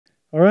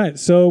All right,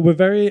 so we're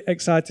very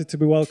excited to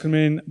be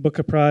welcoming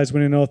Booker Prize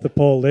winning author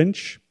Paul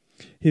Lynch.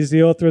 He's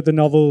the author of the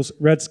novels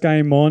Red Sky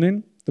and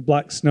Morning, The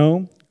Black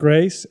Snow,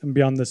 Grace, and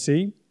Beyond the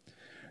Sea.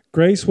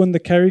 Grace won the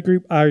Kerry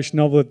Group Irish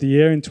Novel of the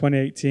Year in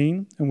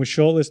 2018 and was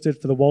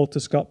shortlisted for the Walter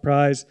Scott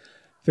Prize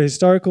for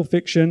Historical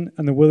Fiction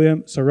and the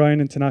William Saroyan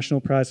International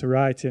Prize for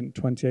Writing in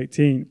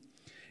 2018.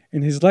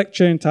 In his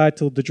lecture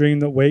entitled The Dream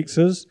That Wakes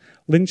Us,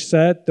 Lynch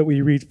said that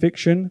we read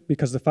fiction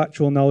because the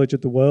factual knowledge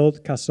of the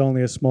world casts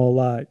only a small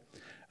light,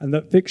 and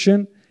that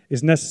fiction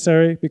is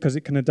necessary because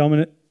it can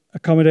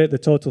accommodate the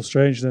total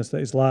strangeness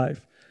that is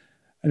life.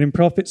 And in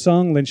Prophet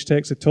Song, Lynch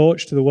takes a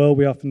torch to the world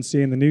we often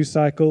see in the news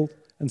cycle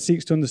and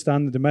seeks to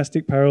understand the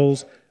domestic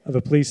perils of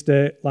a police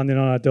state landing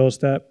on our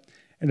doorstep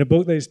in a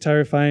book that is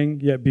terrifying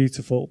yet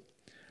beautiful.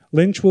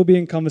 Lynch will be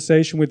in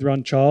conversation with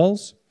Ron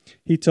Charles.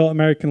 He taught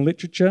American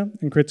literature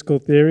and critical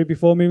theory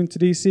before moving to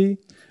DC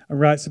and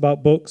writes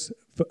about books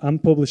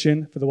and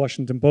publishing for the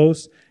Washington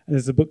Post and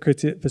is a book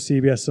critic for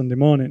CBS Sunday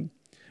Morning,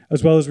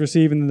 as well as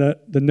receiving the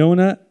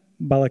Nona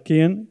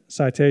Balakian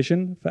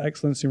citation for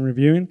excellence in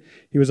reviewing.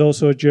 He was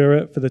also a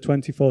juror for the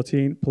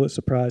 2014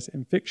 Pulitzer Prize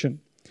in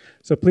Fiction.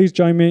 So please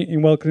join me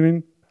in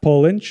welcoming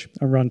Paul Lynch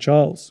and Ron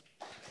Charles.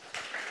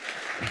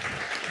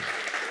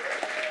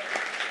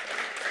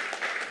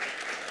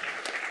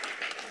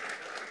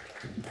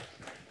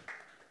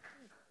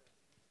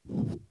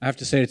 I have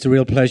to say it's a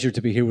real pleasure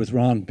to be here with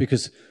Ron,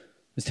 because I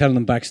was telling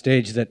him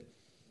backstage that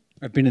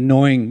I've been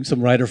annoying some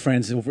writer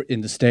friends over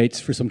in the States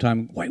for some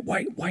time. Why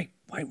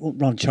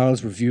won't Ron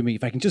Charles review me?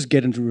 If I can just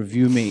get him to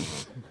review me,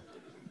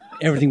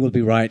 everything will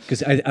be right,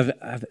 because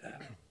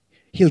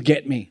he'll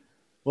get me.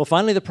 Well,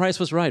 finally the price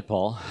was right,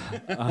 Paul.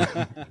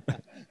 The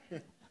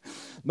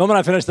moment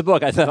I finished the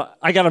book, I thought,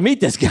 I got to meet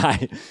this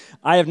guy.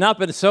 I have not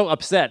been so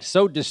upset,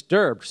 so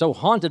disturbed, so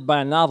haunted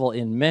by a novel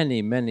in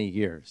many, many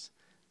years.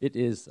 It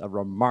is a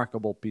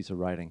remarkable piece of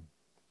writing.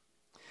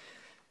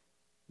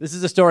 This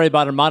is a story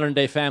about a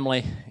modern-day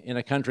family in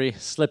a country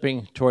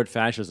slipping toward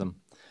fascism.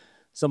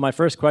 So my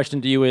first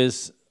question to you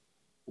is,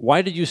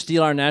 why did you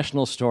steal our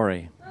national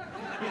story?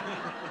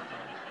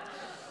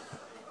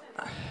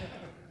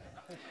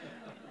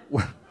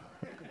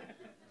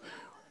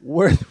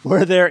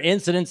 Were there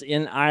incidents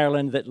in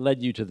Ireland that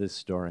led you to this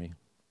story?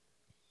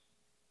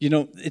 You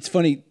know, it's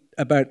funny,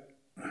 about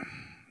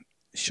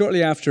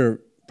shortly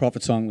after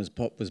Prophet Song was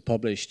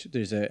published,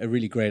 there's a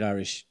really great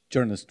Irish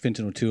journalist,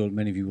 Fintan O'Toole,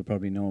 many of you will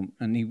probably know him,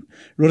 and he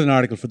wrote an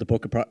article for the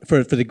book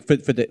for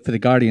the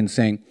Guardian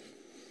saying,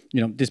 you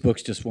know, this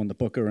book's just won the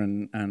Booker,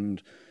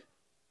 and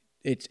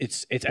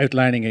it's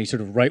outlining a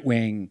sort of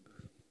right-wing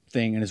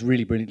thing, and it's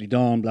really brilliantly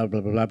done, blah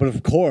blah blah blah. But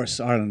of course,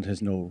 Ireland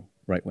has no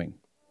right wing.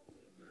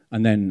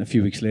 And then a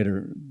few weeks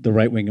later, the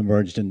right wing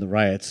emerged in the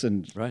riots,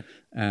 and right.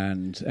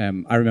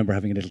 And I remember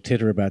having a little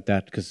titter about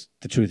that, because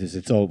the truth is,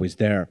 it's always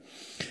there.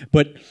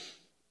 But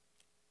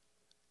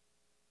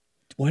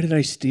why did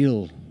I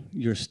steal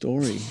your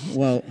story?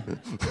 Well,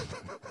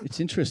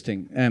 it's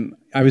interesting.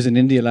 I was in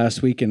India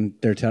last week, and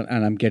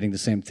and I'm getting the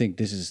same thing.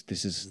 This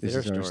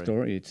is our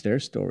story. It's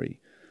their story.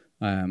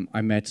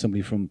 I met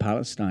somebody from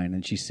Palestine,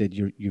 and she said,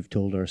 "You've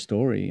told our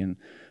story,"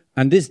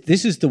 and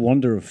this is the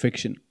wonder of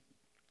fiction,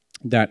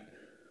 that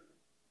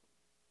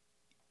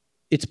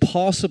it's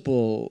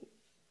possible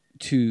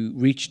to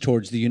reach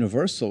towards the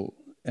universal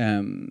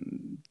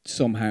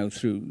somehow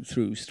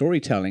through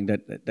storytelling.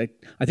 That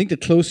I think the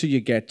closer you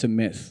get to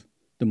myth,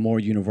 the more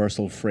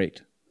universal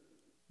freight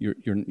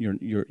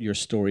your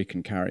story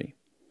can carry.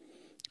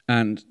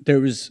 And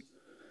there was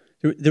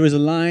a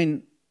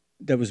line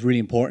that was really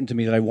important to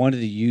me that I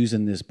wanted to use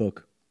in this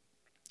book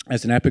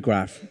as an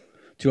epigraph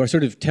to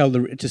sort of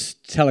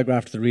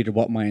telegraph to the reader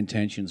what my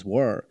intentions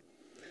were.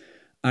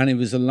 And it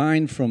was a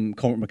line from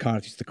Cormac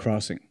McCarthy's The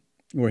Crossing,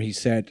 where he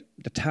said,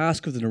 "The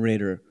task of the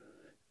narrator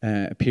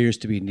appears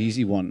to be an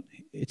easy one.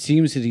 It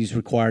seems that he's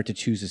required to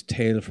choose his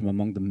tale from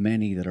among the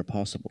many that are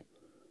possible.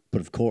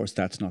 But of course,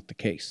 that's not the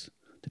case.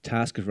 The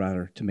task is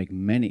rather to make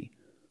many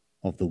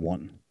of the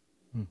one."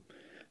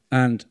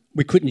 And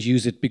we couldn't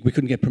use it. We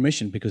couldn't get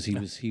permission because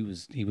he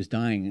was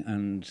dying,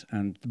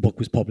 and the book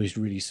was published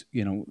really,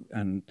 you know,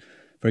 and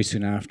very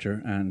soon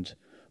after.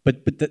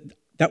 But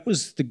that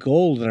was the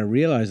goal that I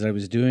realized that I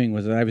was doing,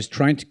 was that I was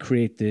trying to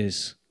create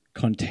this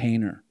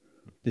container,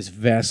 this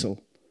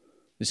vessel,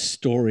 this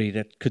story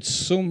that could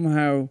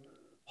somehow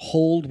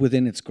hold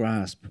within its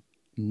grasp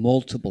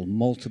multiple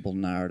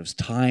narratives,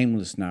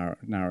 timeless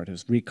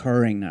narratives,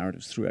 recurring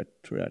narratives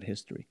throughout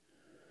history.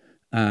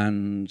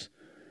 And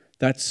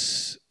that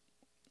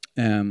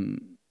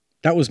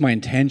was my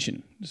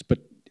intention. But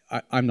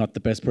I'm not the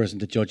best person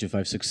to judge if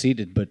I've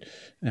succeeded, but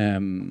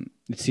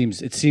it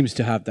seems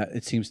to have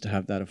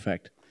that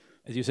effect.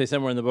 As you say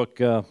somewhere in the book,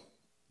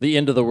 the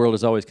end of the world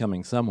is always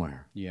coming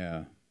somewhere.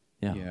 Yeah.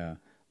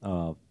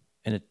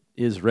 And it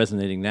is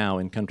resonating now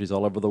in countries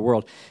all over the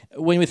world.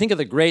 When we think of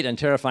the great and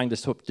terrifying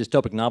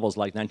dystopic novels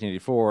like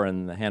 1984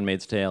 and The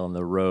Handmaid's Tale and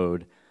The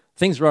Road,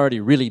 things are already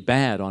really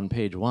bad on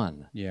page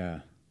one.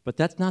 Yeah. But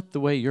that's not the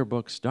way your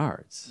book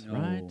starts, No.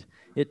 right?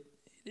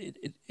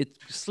 It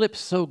slips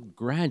so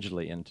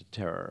gradually into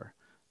terror.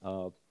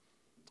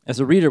 As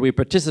a reader, we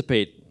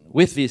participate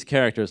with these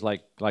characters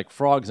like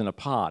frogs in a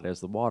pot as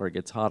the water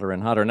gets hotter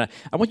and hotter. And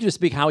I want you to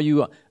speak how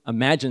you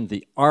imagined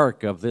the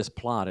arc of this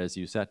plot as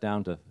you sat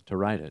down to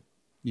write it.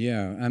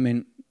 Yeah, I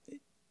mean,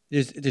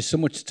 there's so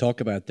much to talk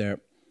about there.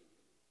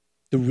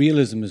 The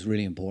realism is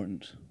really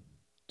important,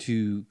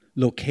 to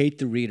locate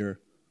the reader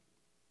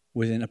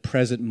within a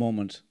present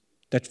moment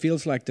that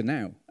feels like the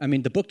now. I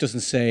mean, the book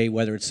doesn't say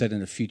whether it's set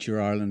in a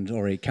future Ireland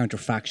or a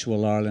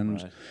counterfactual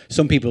Ireland. Right.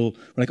 Some people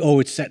are like, oh,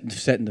 it's set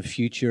in the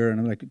future, and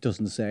I'm like, it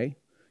doesn't say.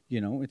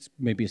 You know,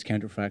 maybe it's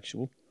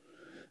counterfactual.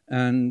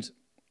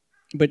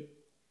 But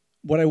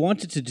what I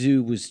wanted to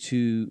do was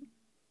to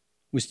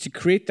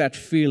create that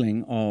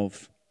feeling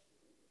of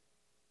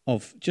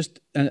just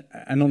an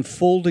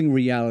unfolding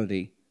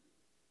reality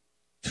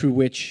through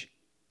which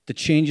the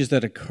changes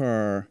that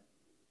occur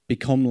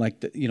become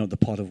like the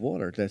pot of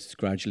water that's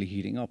gradually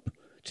heating up,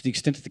 to the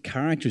extent that the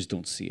characters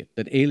don't see it,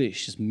 that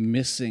Eilish is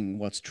missing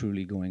what's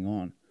truly going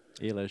on.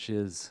 Eilish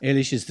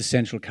is the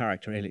central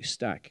character, Eilish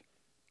Stack.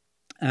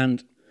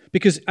 And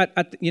because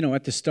at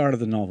the start of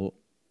the novel,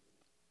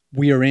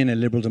 we are in a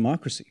liberal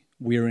democracy.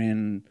 We are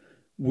in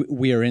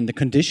the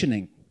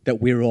conditioning that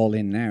we're all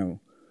in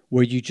now,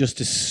 where you just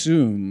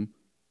assume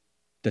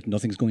that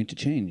nothing's going to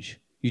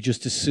change. You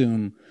just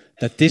assume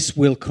that this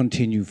will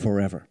continue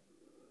forever.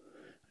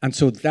 And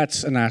so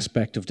that's an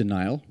aspect of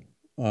denial,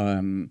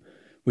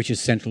 which is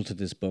central to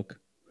this book.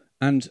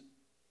 And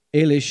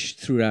Eilish,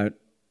 throughout,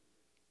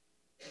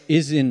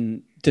 is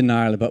in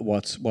denial about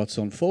what's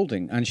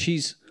unfolding. And she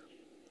is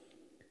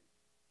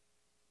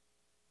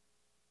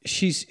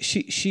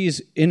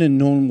in a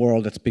known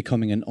world that's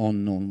becoming an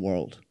unknown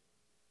world.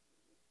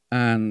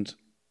 And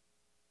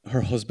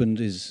her husband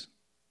is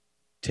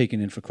taken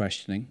in for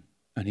questioning,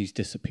 and he's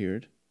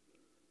disappeared.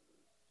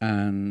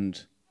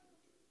 And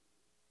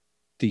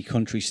the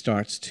country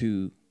starts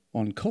to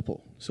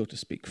uncouple, so to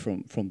speak,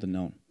 from the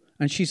known.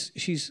 And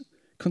she's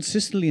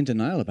consistently in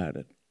denial about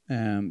it,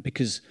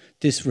 because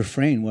this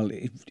refrain, well,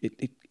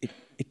 it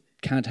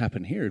can't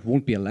happen here. It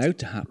won't be allowed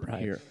to happen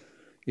here,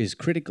 is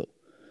critical.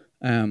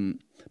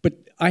 But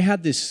I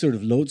had this sort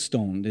of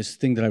lodestone, this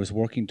thing that I was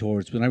working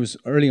towards. When I was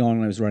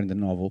writing the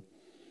novel,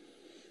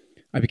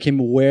 I became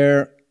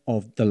aware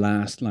of the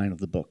last line of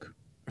the book.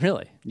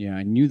 Really? Yeah,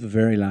 I knew the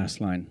very last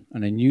line,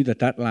 and I knew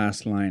that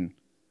last line,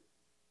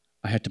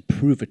 I had to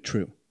prove it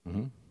true.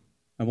 Mm-hmm.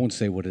 I won't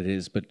say what it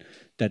is, but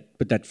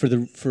that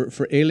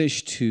for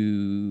Eilish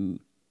to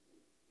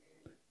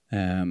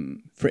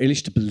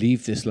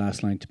believe this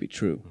last line to be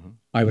true, mm-hmm.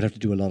 I would have to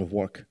do a lot of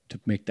work to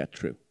make that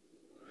true.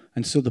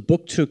 And so the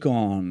book took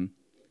on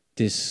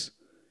this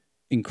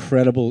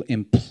incredible,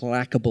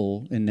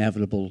 implacable,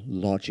 inevitable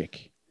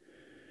logic,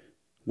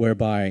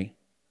 whereby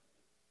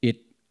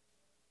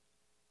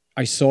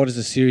I saw it as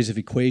a series of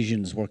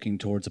equations working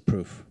towards a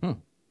proof.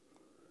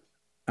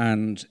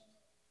 And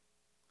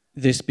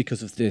this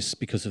because of this,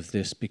 because of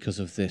this, because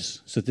of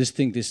this. So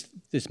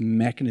this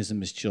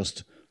mechanism is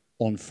just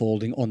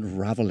unfolding,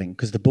 unraveling,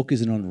 because the book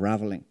is an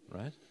unraveling.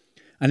 Right.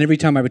 And every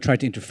time I would try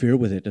to interfere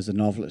with it as a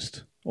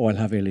novelist, I'll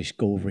have Eilish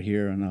go over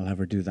here and I'll have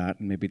her do that,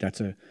 and maybe that's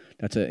an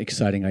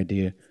exciting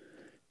idea.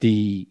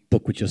 The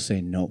book would just say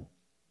no.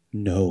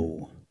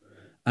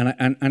 And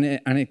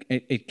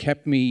it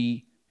kept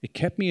me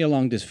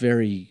along this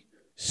very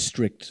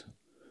strict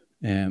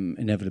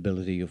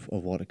inevitability of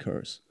what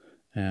occurs.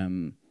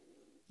 I'm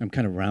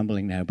kind of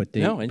rambling now, but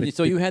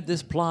so you had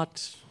this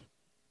plot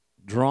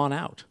drawn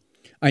out.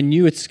 I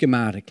knew it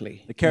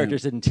schematically. The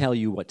characters didn't tell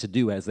you what to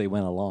do as they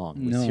went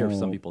along. No. Hear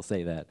some people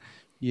say that.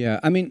 Yeah,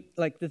 I mean,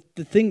 like the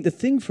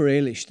thing for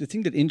Eilish, the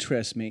thing that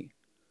interests me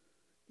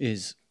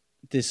is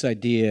this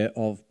idea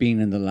of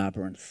being in the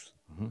labyrinth.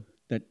 Mm-hmm.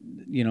 That,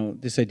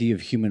 this idea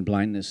of human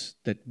blindness,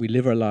 that we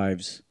live our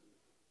lives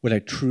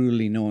without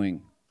truly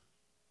knowing,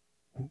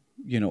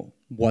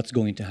 what's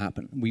going to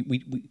happen.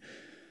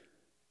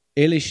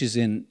 Eilish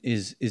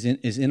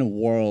is in a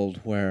world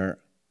where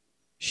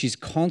she's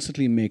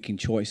constantly making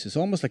choices,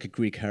 almost like a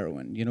Greek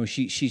heroine.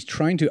 She's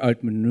trying to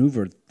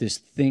outmaneuver this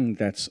thing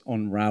that's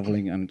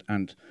unraveling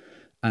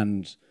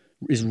and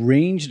is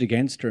ranged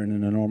against her in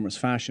an enormous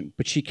fashion,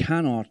 but she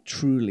cannot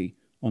truly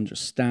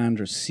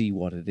understand or see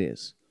what it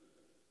is.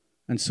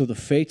 And so the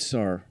fates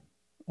are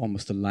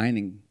almost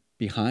aligning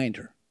behind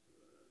her.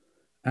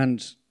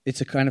 And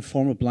it's a kind of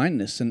form of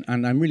blindness, and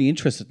I'm really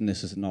interested in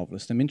this as a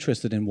novelist. I'm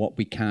interested in what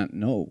we can't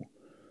know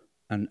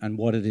and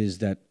what it is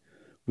that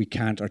we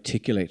can't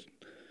articulate,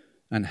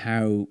 and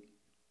how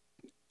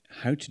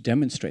to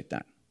demonstrate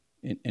that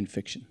in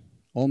fiction.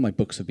 All my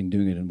books have been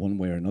doing it in one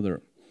way or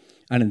another.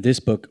 And in this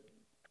book,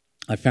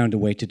 I found a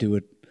way to do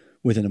it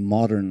within a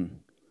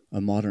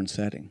modern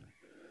setting.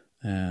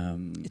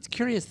 It's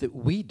curious that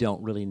we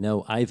don't really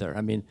know either.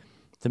 I mean,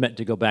 to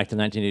go back to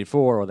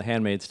 1984 or The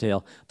Handmaid's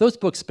Tale, those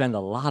books spend a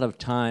lot of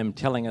time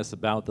telling us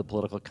about the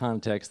political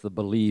context, the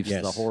beliefs,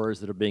 yes, the horrors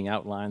that are being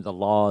outlined, the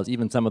laws,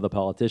 even some of the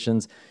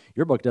politicians.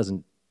 Your book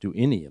doesn't do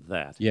any of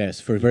that.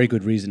 Yes, for a very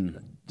good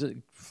reason.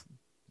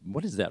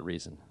 What is that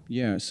reason?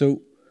 Yeah,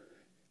 so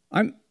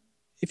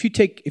if you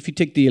take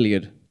the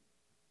Iliad,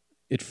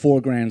 it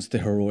foregrounds the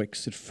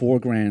heroics, it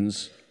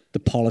foregrounds the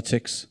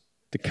politics,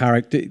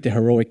 the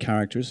heroic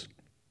characters,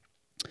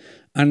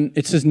 and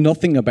it says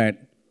nothing about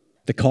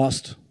the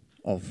cost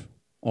of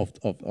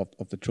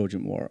the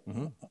Trojan War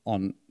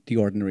on the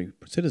ordinary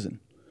citizen.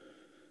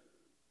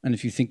 And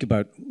if you think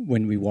about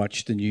when we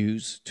watch the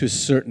news, to a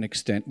certain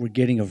extent, we're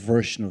getting a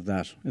version of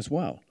that as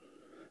well.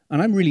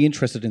 And I'm really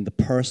interested in the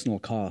personal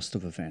cost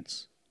of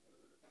events.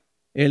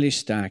 Eilish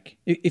Stack,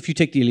 if you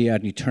take the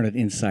Iliad and you turn it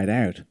inside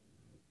out,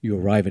 you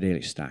arrive at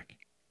Eilish Stack.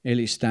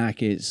 Eilish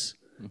Stack is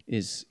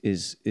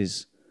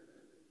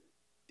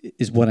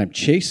what I'm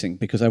chasing,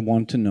 because I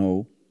want to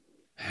know,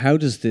 how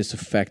does this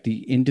affect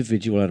the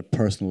individual at a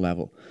personal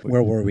level?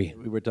 Where were we?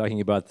 We were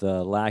talking about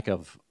the lack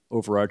of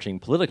overarching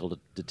political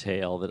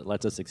detail that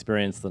lets us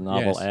experience the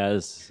novel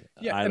as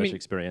Eilish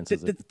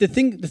experiences it. The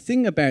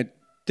thing about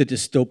the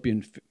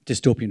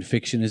dystopian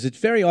fiction is it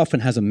very often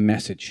has a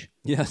message.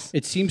 Yes,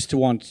 it seems to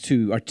want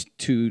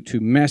to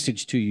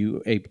message to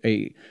you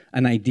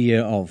an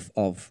idea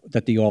of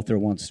that the author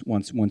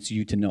wants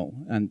you to know.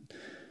 And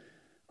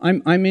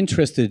I'm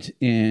interested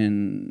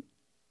in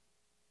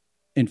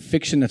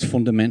fiction that's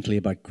fundamentally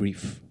about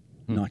grief,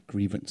 not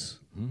grievance,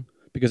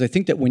 because I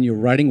think that when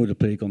you're writing with a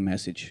political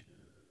message,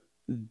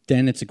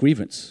 then it's a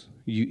grievance.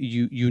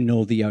 You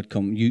know the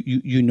outcome.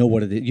 You know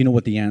what it is. You know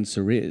what the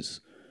answer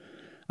is.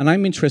 And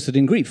I'm interested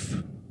in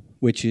grief,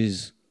 which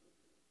is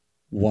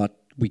what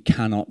we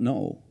cannot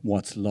know,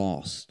 what's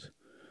lost.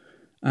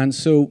 And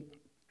so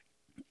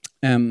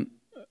I'm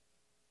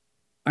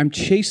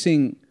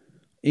chasing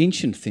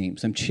ancient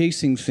themes. I'm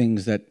chasing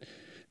things that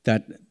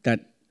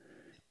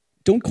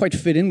don't quite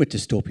fit in with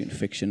dystopian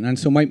fiction. And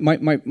so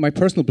my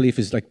personal belief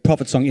is, like,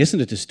 Prophet Song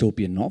isn't a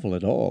dystopian novel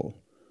at all.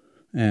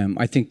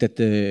 I think that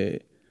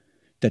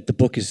the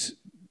book is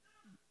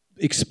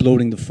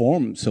exploding the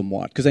form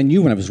somewhat, because I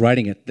knew when I was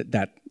writing it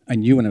that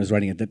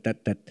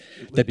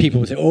people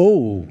would say,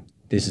 "Oh,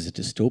 this is a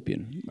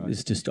dystopian." Right.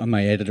 This is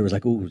my editor was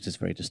like, "Oh, this is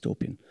very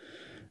dystopian,"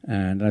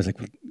 and I was like,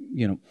 well,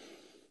 you know,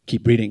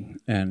 keep reading.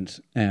 And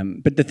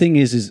but the thing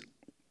is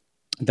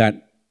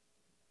that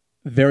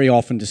very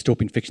often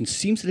dystopian fiction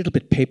seems a little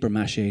bit paper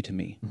mache to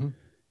me.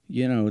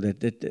 You know,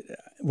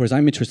 whereas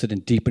I'm interested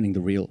in deepening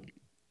the real.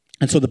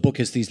 And so the book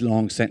has these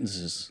long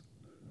sentences.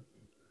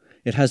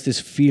 It has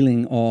this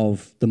feeling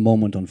of the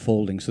moment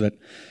unfolding, so that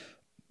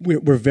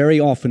we're very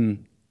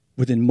often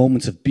within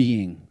moments of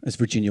being, as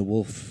Virginia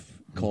Woolf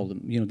called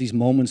them. You know, these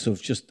moments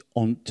of just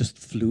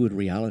fluid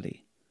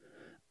reality.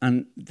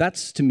 And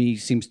that's, to me,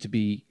 seems to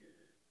be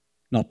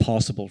not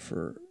possible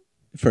for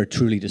a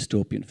truly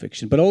dystopian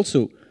fiction. But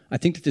also, I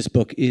think that this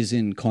book is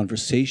in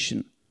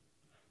conversation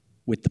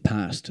with the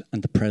past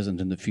and the present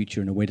and the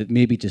future in a way that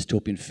maybe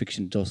dystopian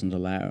fiction doesn't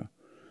allow.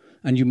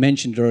 And you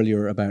mentioned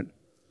earlier about,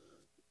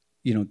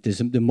 you know, there's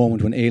the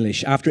moment when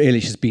after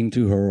Eilish has been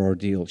through her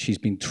ordeal, she's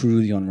been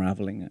through the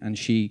unraveling, and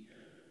she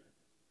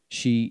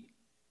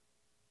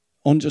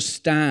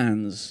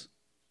understands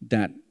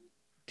that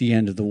the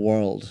end of the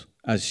world,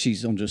 as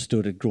she's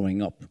understood it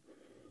growing up,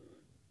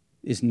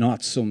 is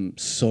not some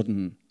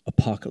sudden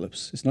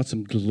apocalypse. It's not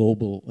some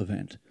global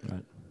event.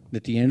 Right.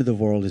 That the end of the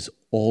world is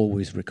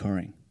always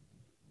recurring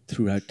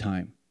throughout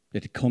time.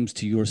 That it comes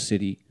to your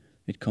city,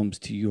 it comes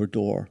to your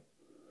door,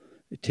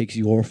 it takes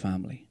your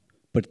family.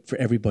 But for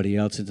everybody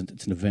else,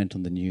 it's an event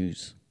on the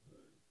news.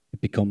 It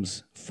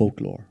becomes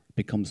folklore, it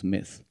becomes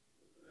myth.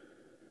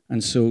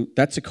 And so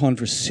that's a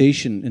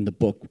conversation in the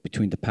book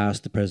between the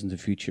past, the present, the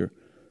future,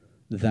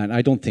 that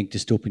I don't think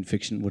dystopian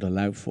fiction would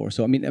allow for.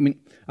 So I mean,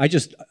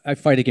 I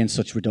fight against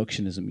such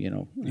reductionism, you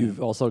know. You've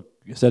also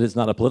said it's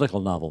not a political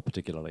novel,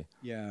 particularly.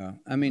 Yeah,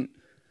 I mean,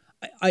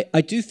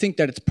 I do think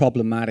that it's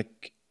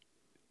problematic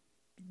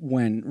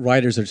when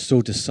writers are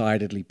so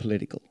decidedly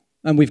political.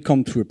 And we've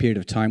come through a period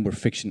of time where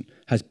fiction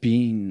has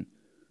been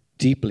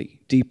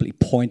deeply, deeply,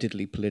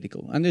 pointedly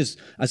political. And as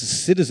a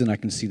citizen, I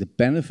can see the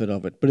benefit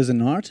of it. But as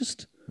an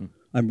artist,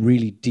 I'm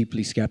really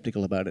deeply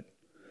skeptical about it.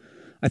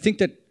 I think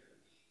that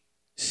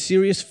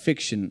serious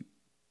fiction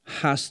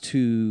has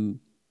to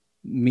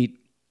meet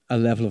a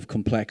level of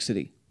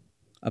complexity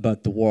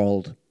about the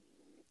world.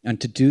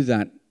 And to do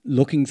that,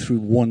 looking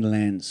through one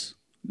lens,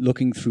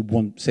 looking through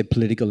one, say,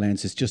 political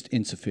lens, is just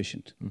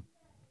insufficient.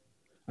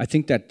 I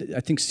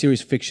think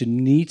serious fiction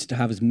needs to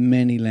have as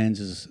many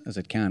lenses as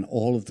it can,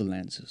 all of the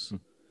lenses.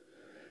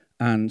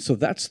 And so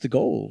that's the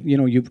goal. You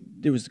know,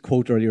 there was a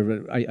quote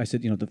earlier, I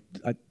said, you know,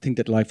 I think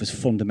that life is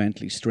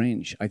fundamentally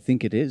strange. I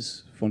think it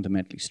is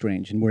fundamentally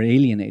strange, and we're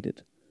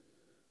alienated.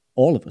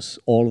 All of us,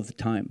 all of the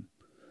time.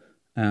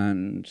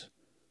 And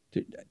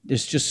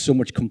there's just so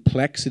much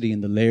complexity in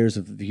the layers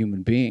of the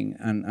human being.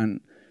 And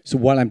so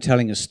while I'm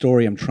telling a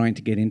story, I'm trying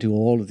to get into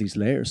all of these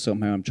layers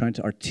somehow. I'm trying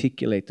to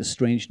articulate the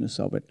strangeness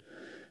of it.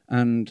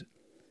 And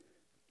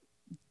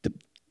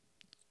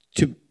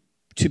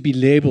to be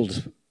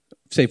labeled,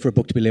 say for a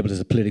book to be labeled as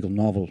a political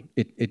novel,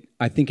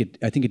 I think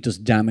it does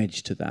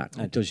damage to that.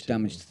 It does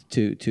damage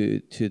to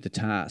the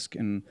task.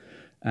 And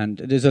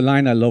there's a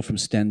line I love from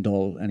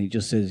Stendhal, and he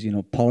just says, you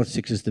know,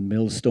 politics is the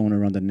millstone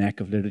around the neck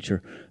of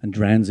literature and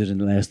drowns it in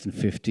less than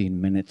 15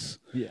 minutes.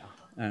 Yeah.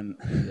 and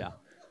Yeah.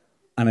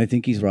 and I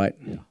think he's right.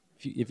 Yeah.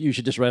 If you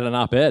should just write an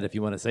op-ed if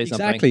you want to say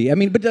something. Exactly. I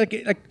mean, but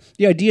like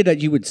the idea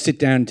that you would sit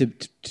down to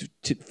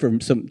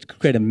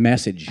create a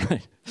message,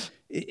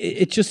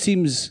 it just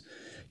seems,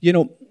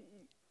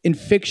 in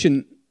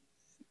fiction,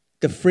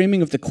 the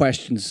framing of the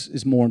questions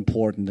is more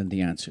important than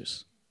the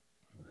answers.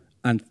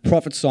 And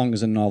Prophet's Song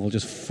is a novel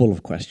just full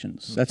of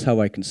questions. That's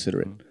how I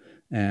consider it.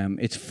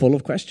 It's full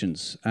of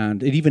questions,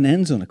 and it even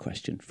ends on a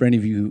question. For any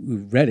of you who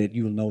read it,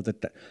 you will know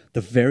that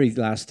the very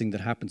last thing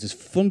that happens is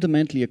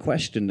fundamentally a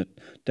question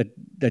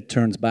that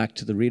turns back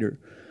to the reader.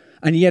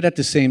 And yet, at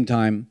the same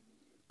time,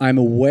 I'm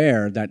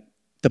aware that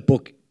the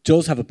book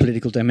does have a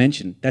political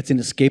dimension that's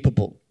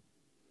inescapable,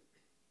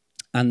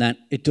 and that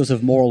it does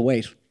have moral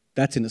weight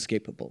that's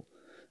inescapable.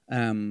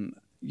 There's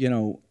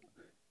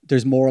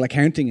moral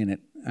accounting in it,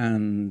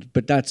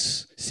 but that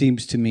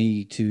seems to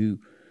me to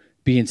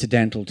be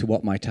incidental to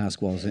what my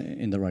task was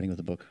in the writing of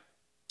the book.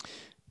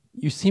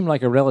 You seem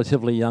like a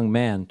relatively young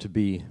man to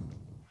be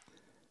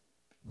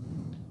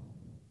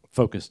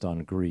focused on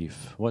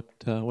grief. What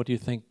do you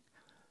think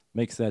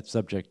makes that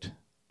subject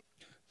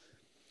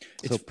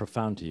so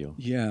profound to you?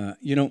 Yeah,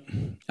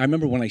 I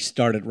remember when I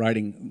started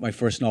writing my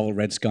first novel,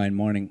 Red Sky and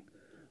Morning.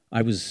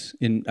 I was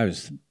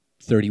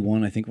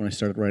 31, I think, when I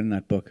started writing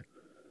that book.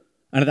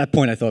 And at that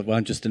point I thought, well,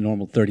 I'm just a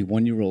normal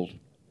 31-year-old.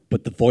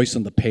 But the voice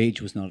on the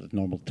page was not a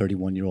normal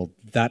 31-year-old.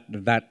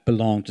 That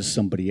belonged to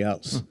somebody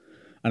else.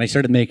 And I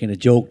started making a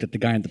joke that the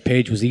guy on the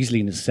page was easily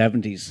in his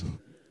 70s.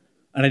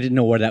 And I didn't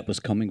know where that was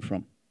coming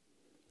from.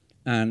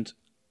 And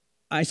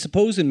I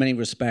suppose in many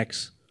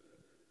respects,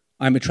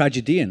 I'm a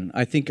tragedian.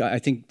 I think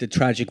the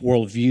tragic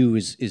worldview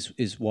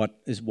is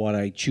what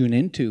I tune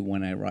into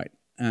when I write.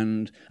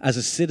 And as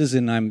a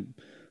citizen,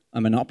 I'm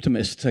an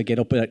optimist. I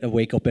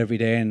wake up every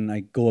day and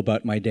I go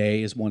about my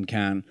day as one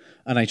can,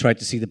 and I try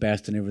to see the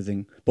best in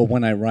everything. But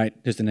when I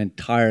write, there's an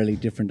entirely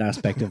different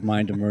aspect of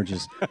mind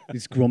emerges.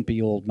 This grumpy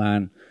old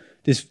man,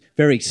 this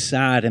very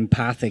sad,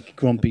 empathic,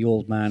 grumpy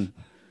old man,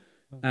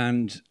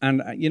 and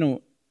I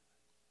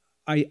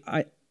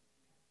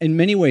in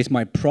many ways,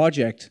 my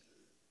project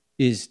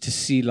is to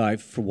see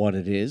life for what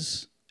it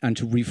is and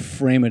to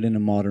reframe it in a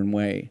modern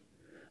way.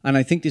 And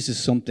I think this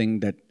is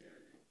something that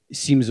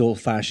seems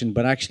old-fashioned,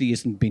 but actually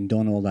isn't being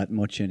done all that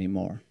much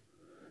anymore.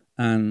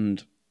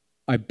 And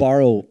I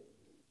borrow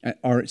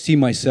or see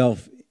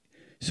myself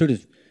sort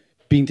of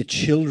being the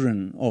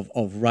children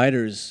of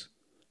writers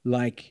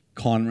like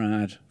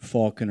Conrad,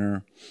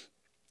 Faulkner,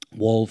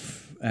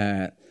 Woolf,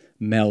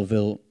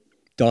 Melville,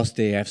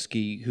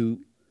 Dostoevsky,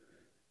 who,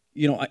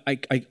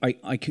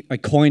 I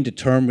coined a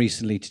term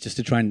recently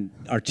to try and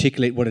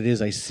articulate what it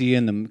is I see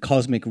in them,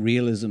 cosmic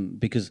realism,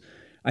 because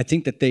I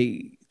think that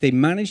they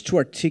manage to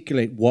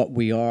articulate what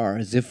we are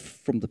as if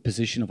from the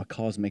position of a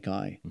cosmic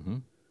eye. Mm-hmm.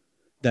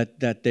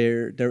 That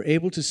they're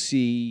able to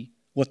see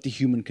what the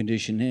human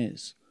condition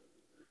is.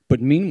 But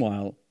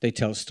meanwhile, they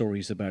tell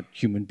stories about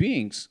human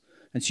beings.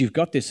 And so you've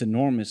got this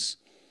enormous,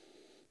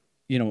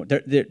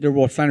 they're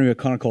what Flannery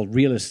O'Connor called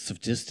realists of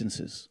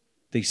distances.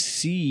 They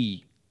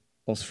see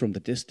us from the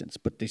distance,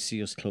 but they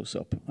see us close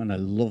up. And I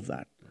love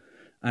that.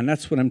 And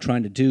that's what I'm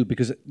trying to do,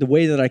 because the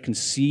way that I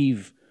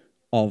conceive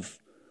of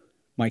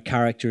my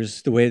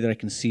characters, the way that I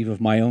conceive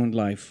of my own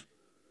life,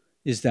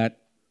 is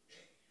that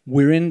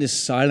we're in this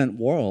silent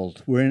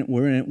world. We're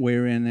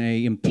in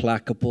a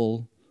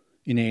implacable,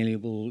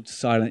 inalienable,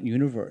 silent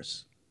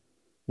universe.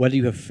 Whether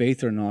you have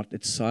faith or not,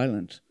 it's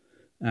silent.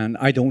 And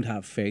I don't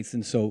have faith,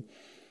 and so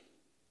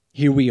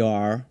here we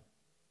are,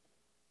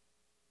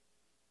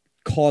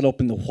 caught up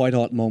in the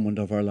white-hot moment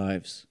of our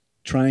lives,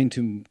 trying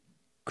to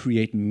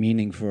create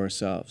meaning for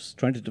ourselves,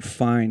 trying to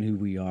define who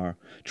we are,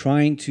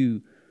 trying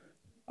to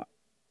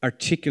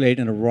articulate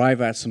and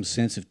arrive at some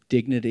sense of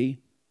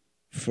dignity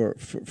for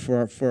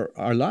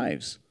our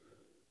lives.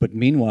 But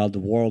meanwhile, the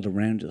world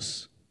around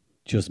us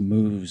just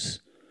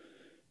moves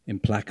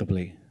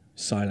implacably,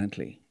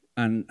 silently.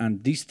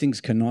 And these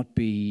things cannot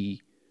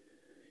be,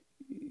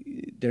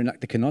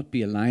 they cannot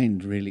be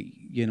aligned,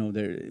 really.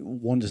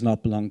 One does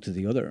not belong to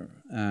the other.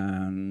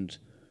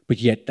 But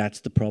yet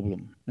that's the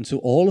problem. And so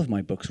all of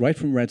my books, right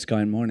from Red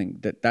Sky and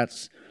Morning,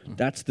 that's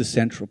the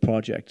central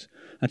project.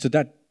 And so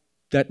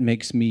that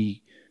makes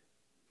me,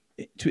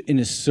 in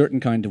a certain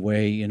kind of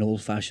way, an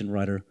old-fashioned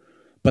writer.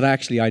 But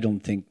actually, I don't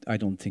think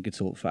it's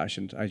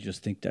old-fashioned. I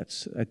just think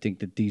I think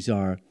that these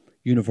are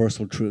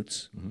universal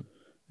truths.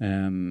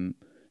 Mm-hmm.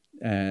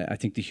 I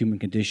think the human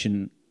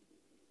condition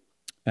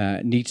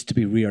needs to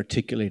be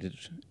re-articulated.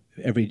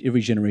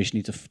 Every generation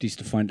needs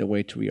to find a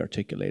way to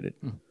re-articulate it.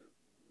 Mm.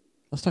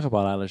 Let's talk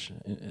about Eilish.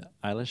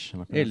 Eilish?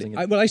 Am I pronouncing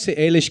it? Well, I say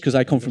Eilish because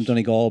I come from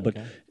Donegal, but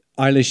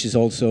Eilish is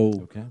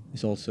also,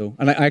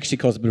 and I actually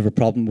caused a bit of a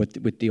problem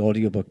with the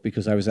audiobook,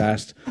 because I was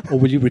asked, "Oh,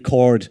 will you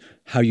record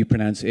how you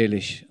pronounce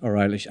Eilish or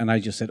Eilish?" And I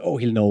just said, "Oh,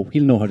 he'll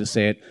know how to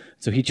say it."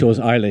 So he chose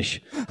Eilish.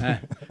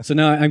 So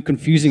now I'm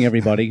confusing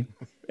everybody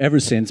ever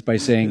since by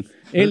saying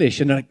Eilish,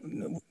 and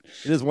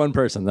it is one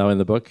person though in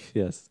the book.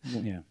 Yes,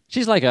 yeah.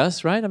 She's like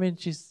us, right? I mean,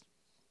 she's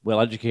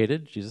well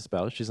educated. She's a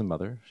spouse. She's a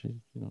mother.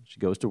 She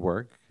goes to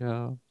work.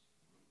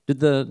 Did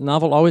the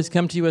novel always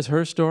come to you as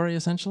her story,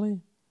 essentially?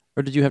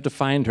 Or did you have to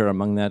find her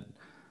among that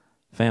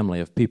family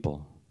of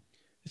people?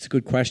 It's a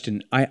good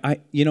question.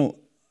 You know,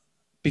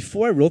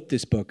 before I wrote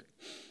this book,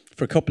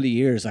 for a couple of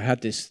years, I had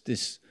this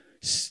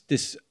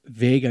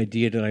vague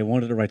idea that I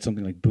wanted to write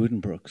something like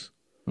Buddenbrooks,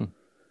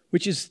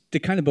 which is the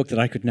kind of book that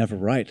I could never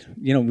write.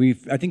 You know,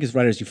 I think as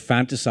writers, you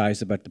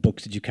fantasize about the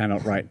books that you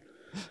cannot write.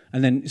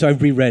 And then, so I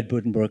reread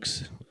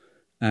Buddenbrooks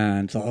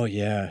and thought, oh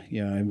yeah,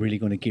 I'm really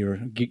going to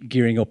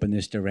gearing up in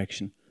this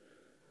direction.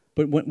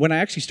 But when I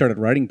actually started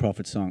writing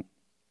Prophet Song,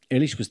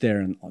 Eilish was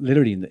there, and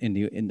literally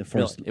in the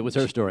first. It was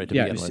her story to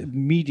begin with.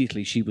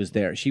 Immediately she was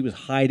there. She was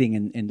hiding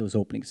in those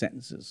opening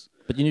sentences.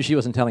 But you knew she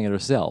wasn't telling it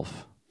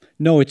herself.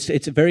 No, it's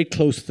a very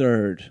close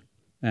third.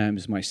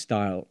 Is my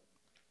style,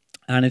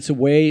 and it's a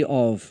way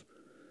of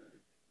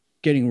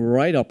getting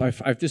right up.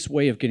 I've this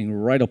way of getting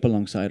right up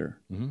alongside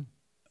her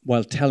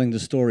while telling the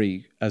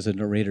story as a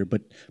narrator.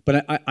 But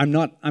I'm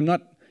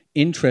not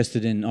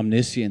interested in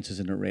omniscience as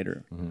a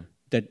narrator.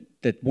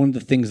 That one of the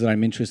things that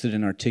I'm interested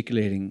in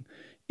articulating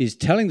is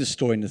telling the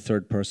story in the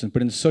third person,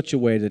 but in such a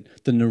way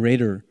that the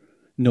narrator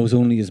knows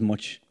only as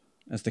much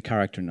as the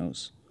character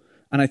knows.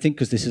 And I think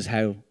because this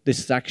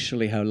is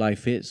actually how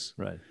life is.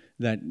 Right.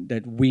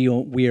 That we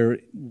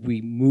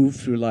move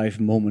through life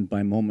moment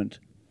by moment,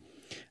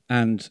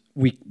 and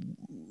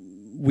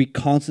we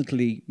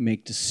constantly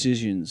make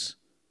decisions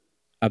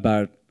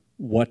about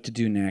what to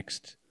do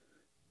next,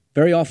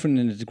 very often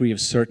in a degree of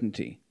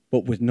certainty,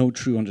 but with no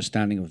true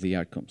understanding of the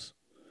outcomes.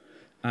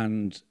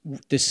 And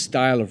this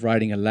style of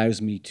writing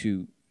allows me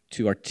to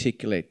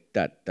articulate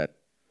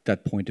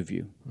that point of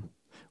view.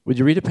 Would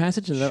you read a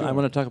passage? And Sure. I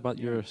want to talk about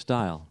your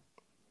style.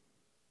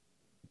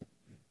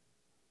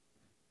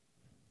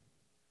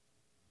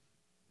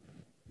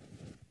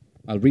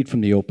 I'll read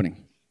from the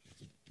opening.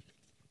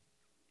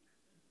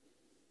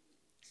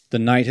 The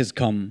night has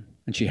come,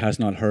 and she has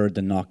not heard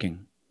the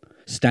knocking,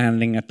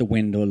 standing at the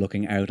window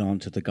looking out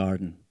onto the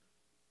garden.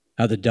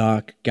 How the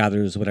dark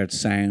gathers without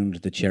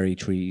sound the cherry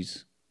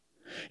trees.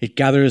 It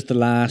gathers the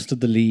last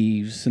of the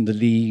leaves, and the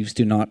leaves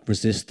do not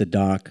resist the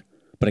dark,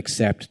 but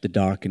accept the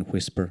dark and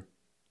whisper.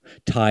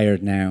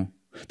 Tired now,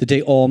 the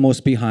day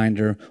almost behind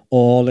her,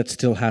 all that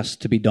still has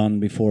to be done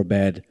before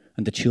bed,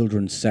 and the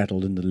children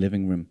settled in the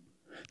living room.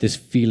 This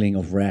feeling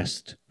of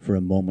rest for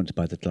a moment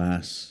by the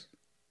glass.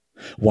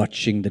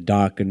 Watching the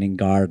darkening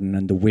garden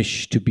and the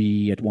wish to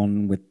be at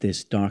one with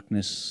this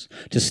darkness,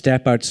 to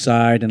step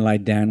outside and lie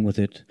down with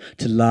it,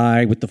 to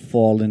lie with the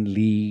fallen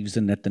leaves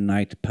and let the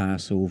night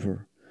pass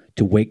over,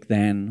 to wake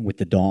then with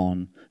the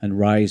dawn and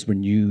rise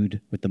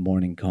renewed with the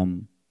morning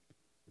come.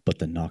 But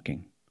the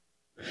knocking.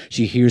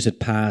 She hears it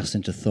pass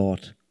into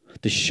thought,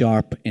 the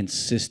sharp,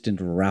 insistent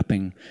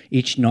rapping,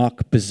 each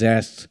knock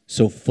possessed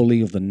so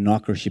fully of the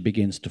knocker she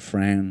begins to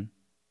frown.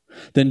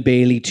 Then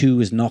Bailey, too,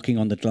 is knocking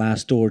on the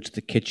glass door to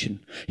the kitchen.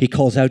 He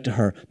calls out to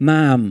her,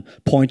 "Ma'am,"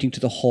 pointing to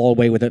the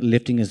hallway without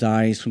lifting his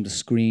eyes from the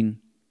screen.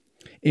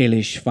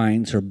 Eilish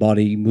finds her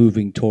body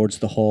moving towards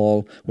the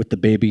hall with the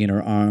baby in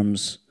her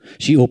arms.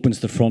 She opens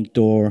the front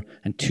door,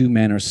 and two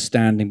men are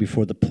standing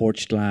before the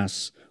porch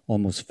glass,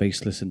 almost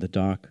faceless in the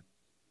dark.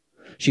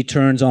 She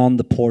turns on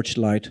the porch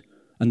light,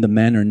 and the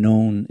men are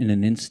known in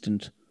an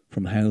instant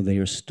from how they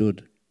are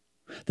stood.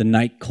 The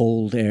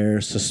night-cold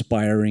air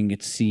suspiring,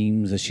 it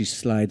seems, as she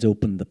slides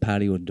open the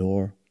patio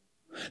door.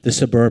 The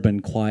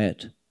suburban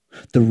quiet.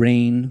 The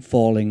rain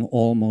falling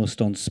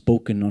almost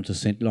unspoken onto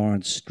St.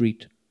 Lawrence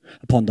Street,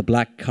 upon the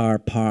black car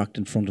parked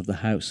in front of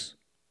the house.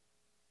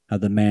 How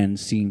the men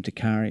seem to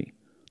carry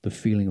the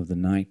feeling of the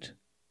night.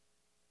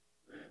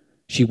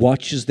 She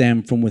watches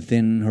them from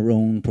within her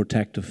own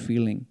protective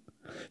feeling.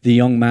 The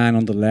young man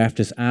on the left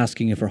is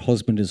asking if her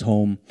husband is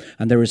home,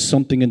 and there is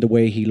something in the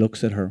way he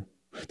looks at her.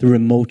 The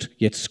remote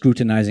yet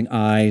scrutinizing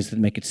eyes that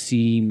make it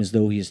seem as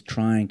though he is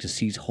trying to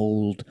seize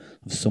hold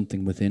of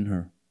something within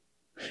her.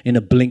 In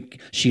a blink,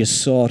 she is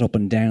sought up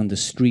and down the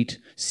street,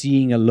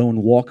 seeing a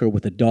lone walker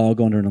with a dog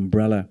under an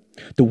umbrella,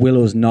 the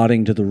willows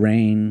nodding to the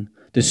rain,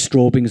 the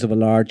strobings of a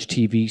large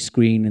TV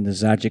screen in the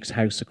Zajic's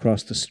house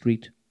across the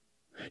street.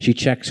 She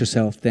checks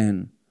herself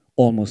then,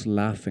 almost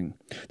laughing,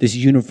 this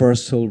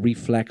universal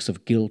reflex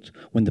of guilt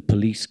when the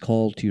police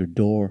call to your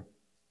door.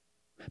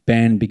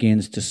 Ben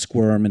begins to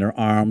squirm in her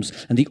arms,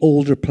 and the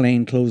older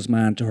plainclothes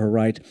man to her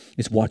right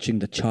is watching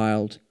the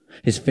child.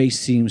 His face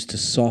seems to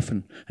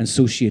soften, and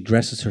so she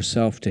addresses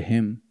herself to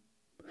him.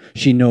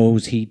 She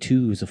knows he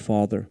too is a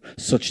father.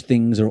 Such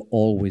things are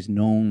always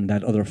known.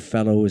 That other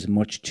fellow is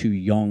much too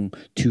young,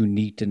 too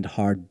neat and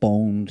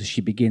hard-boned.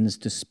 She begins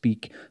to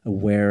speak,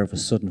 aware of a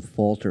sudden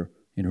falter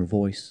in her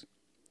voice.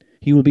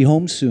 "He will be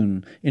home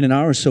soon, in an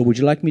hour or so. Would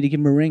you like me to give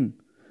him a ring?"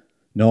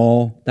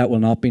 "No, that will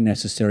not be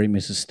necessary,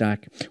 Mrs.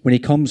 Stack. When he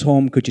comes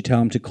home, could you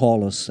tell him to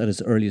call us at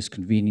his earliest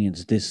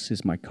convenience? This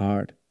is my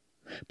card."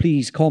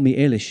 "Please, call me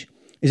Eilish.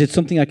 Is it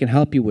something I can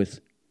help you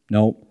with?"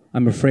 "No,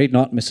 I'm afraid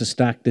not, Mrs.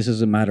 Stack. This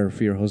is a matter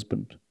for your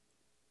husband."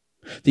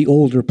 The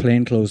older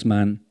plainclothes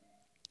man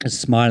is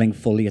smiling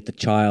fully at the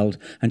child,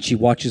 and she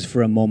watches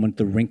for a moment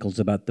the wrinkles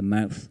about the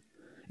mouth.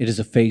 It is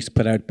a face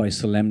put out by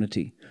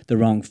solemnity, the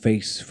wrong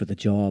face for the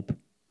job.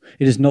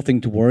 It is nothing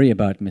to worry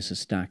about, Mrs.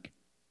 Stack.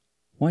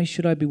 Why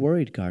should I be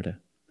worried, Garda?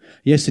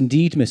 Yes,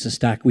 indeed, Mrs.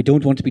 Stack. We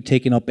don't want to be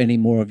taking up any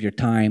more of your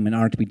time and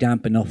aren't we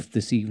damp enough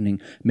this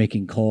evening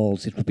making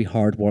calls. It would be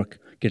hard work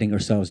getting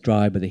ourselves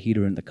dry by the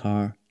heater in the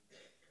car.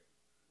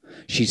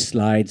 She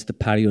slides the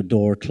patio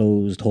door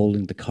closed,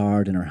 holding the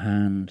card in her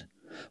hand,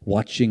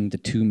 watching the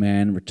two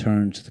men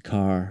return to the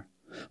car,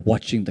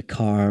 watching the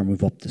car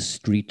move up the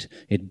street.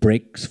 It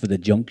brakes for the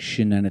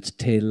junction and its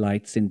tail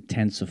lights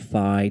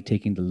intensify,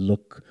 taking the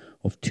look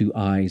of two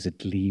eyes that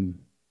gleam.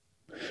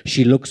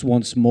 She looks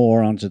once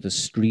more onto the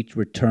street,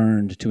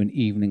 returned to an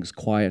evening's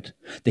quiet,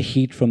 the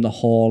heat from the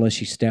hall as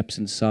she steps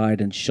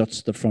inside and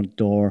shuts the front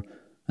door,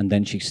 and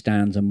then she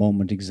stands a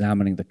moment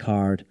examining the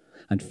card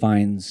and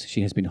finds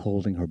she has been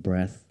holding her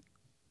breath.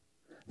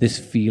 This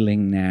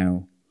feeling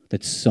now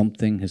that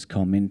something has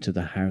come into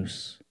the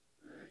house.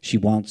 She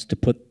wants to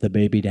put the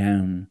baby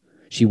down.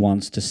 She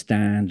wants to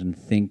stand and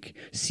think,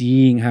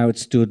 seeing how it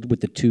stood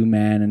with the two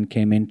men and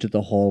came into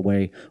the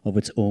hallway of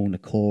its own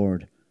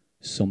accord.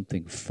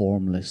 Something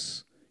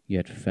formless,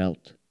 yet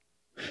felt.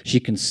 She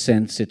can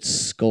sense it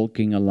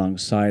skulking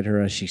alongside her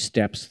as she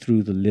steps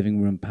through the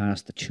living room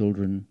past the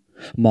children.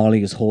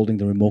 Molly is holding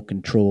the remote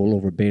control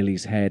over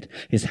Bailey's head,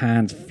 his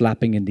hands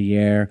flapping in the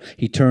air.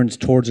 He turns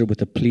towards her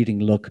with a pleading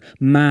look.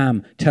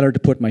 "Ma'am, tell her to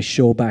put my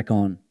show back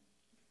on."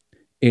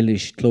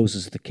 Eilish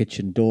closes the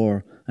kitchen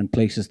door and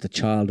places the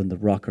child in the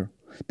rocker,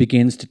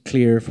 begins to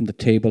clear from the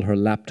table her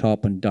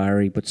laptop and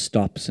diary, but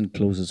stops and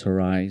closes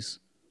her eyes.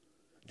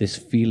 This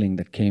feeling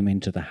that came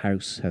into the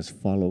house has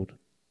followed.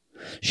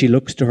 She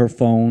looks to her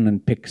phone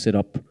and picks it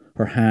up,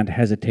 her hand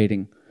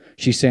hesitating.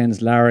 She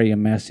sends Larry a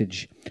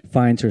message,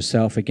 finds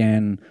herself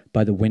again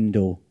by the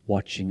window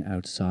watching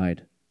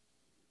outside.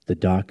 The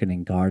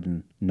darkening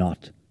garden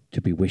not to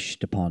be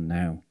wished upon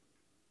now,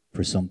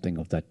 for something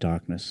of that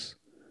darkness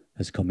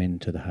has come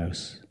into the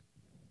house.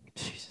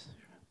 Jesus.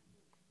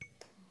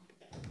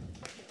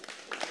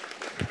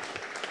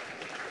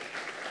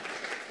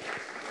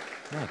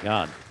 Oh,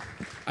 God.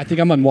 I think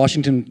I'm on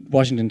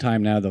Washington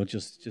time now, though,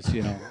 just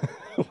you know.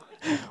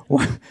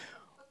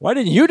 Why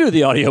didn't you do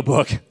the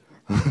audiobook?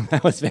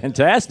 That was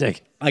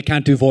fantastic. I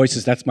can't do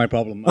voices, that's my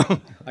problem.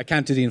 I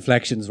can't do the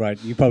inflections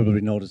right. You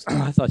probably noticed.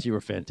 I thought you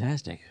were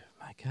fantastic.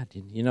 My God,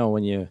 you know,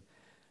 when you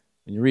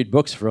read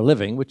books for a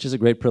living, which is a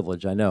great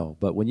privilege, I know,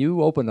 but when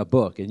you open a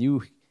book and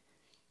you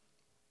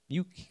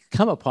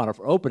come upon an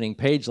opening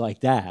page like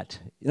that,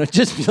 you know, it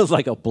just feels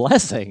like a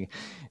blessing.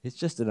 It's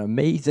just an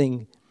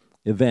amazing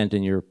event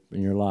in your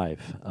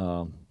life.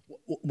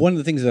 One of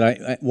the things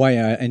that why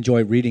I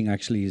enjoy reading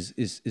actually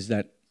is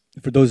that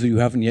for those of you who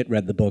haven't yet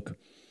read the book,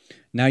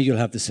 now you'll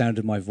have the sound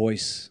of my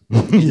voice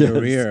in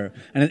your ear.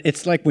 And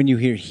it's like when you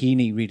hear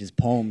Heaney read his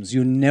poems,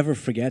 you'll never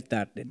forget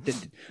that.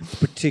 The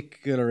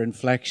particular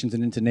inflections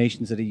and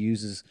intonations that he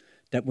uses,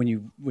 that when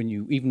you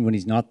even when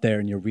he's not there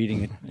and you're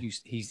reading it,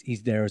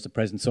 he's there as a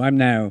presence. So I'm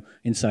now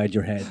inside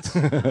your heads.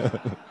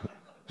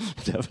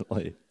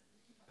 Definitely.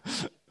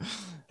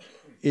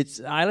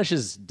 It's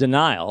Eilish's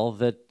denial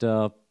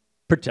that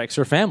protects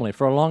her family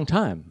for a long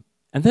time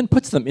and then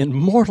puts them in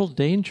mortal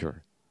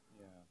danger.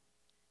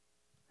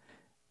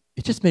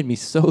 It just made me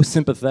so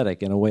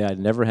sympathetic in a way I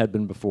never had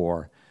been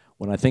before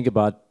when I think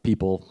about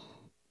people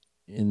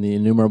in the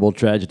innumerable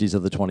tragedies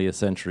of the 20th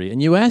century.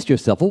 And you ask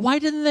yourself, well, why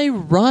didn't they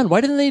run? Why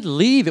didn't they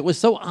leave? It was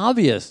so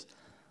obvious.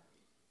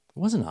 It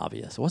wasn't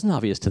obvious. It wasn't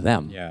obvious to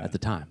them at the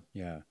time.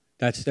 Yeah,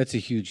 that's a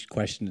huge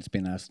question that's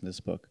been asked in this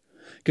book.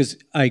 Because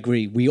I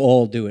agree, we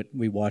all do it.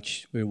 We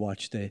watch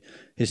the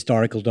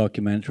historical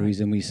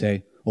documentaries and we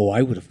say, oh,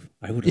 I would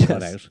have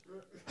got out.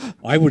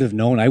 I would have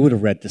known. I would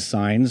have read the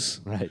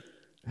signs. Right.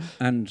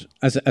 And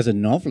as a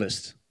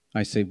novelist,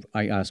 I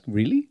ask,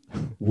 really?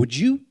 Would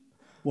you?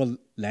 Well,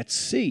 let's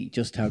see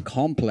just how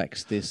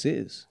complex this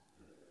is.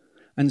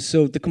 And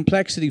so the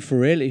complexity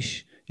for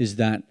Eilish is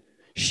that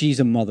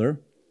she's a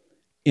mother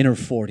in her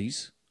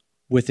 40s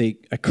with a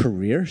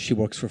career. She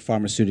works for a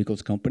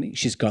pharmaceuticals company.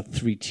 She's got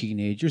 3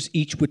 teenagers,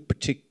 each with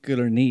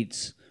particular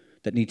needs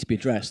that need to be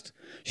addressed.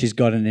 She's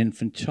got an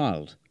infant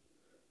child.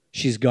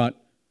 She's got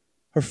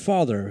her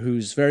father,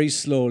 who's very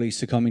slowly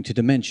succumbing to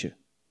dementia.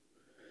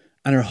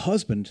 And her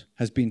husband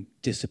has been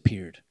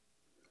disappeared.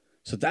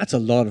 So that's a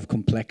lot of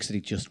complexity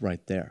just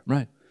right there.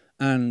 Right.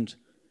 And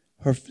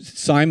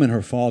Simon,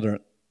 her father,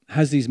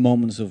 has these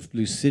moments of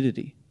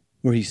lucidity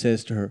where he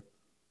says to her,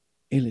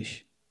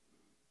 Eilish,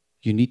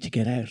 you need to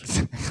get out.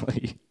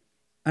 Exactly.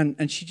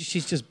 And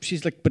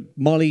she's like, but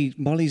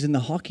Molly's in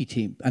the hockey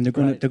team and they're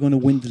going to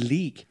win the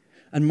league.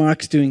 And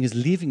Mark's doing his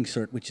leaving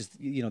cert, which is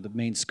the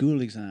main school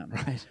exam.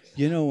 Right.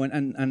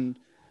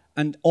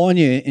 And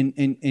Anya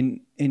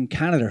in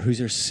Canada, who's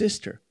her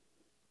sister,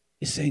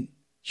 is saying,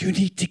 you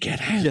need to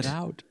get out. Get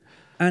out.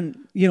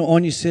 And,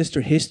 Anya's sister,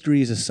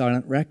 history is a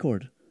silent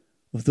record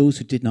of those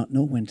who did not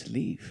know when to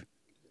leave.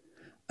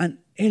 And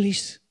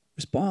Eilish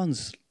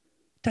responds,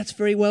 that's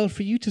very well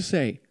for you to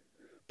say.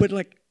 But,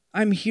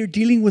 I'm here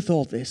dealing with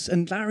all this,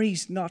 and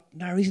Larry's not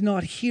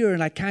here,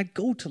 and I can't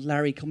go till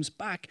Larry comes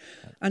back.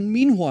 And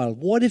meanwhile,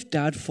 what if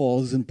Dad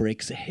falls and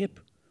breaks a hip?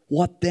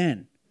 What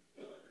then?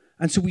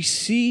 And so we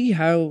see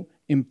how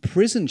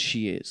imprisoned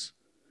she is.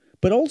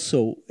 But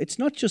also, it's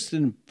not just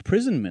an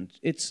imprisonment,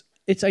 it's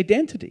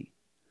identity.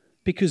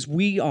 Because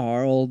we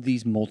are all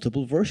these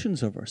multiple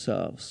versions of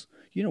ourselves.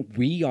 You know,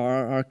 we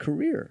are our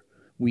career.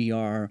 We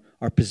are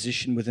our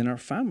position within our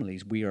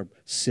families. We are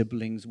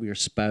siblings, we are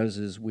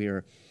spouses, we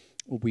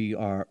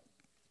are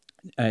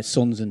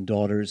sons and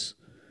daughters.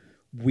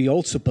 We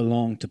also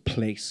belong to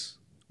place.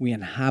 We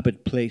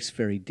inhabit place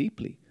very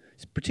deeply.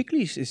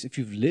 Particularly if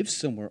you've lived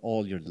somewhere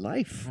all your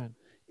life. Right.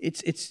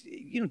 It's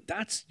you know,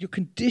 that's, you're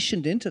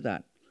conditioned into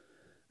that.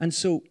 And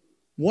so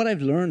what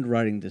I've learned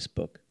writing this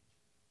book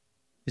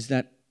is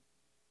that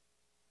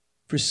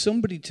for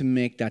somebody to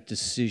make that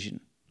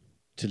decision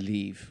to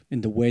leave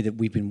in the way that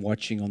we've been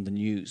watching on the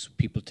news,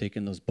 people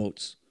taking those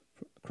boats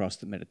across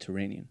the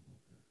Mediterranean,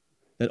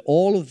 that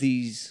all of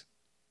these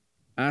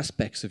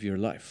aspects of your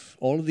life,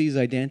 all of these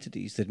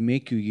identities that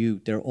make you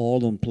you, they're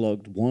all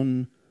unplugged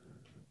one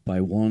by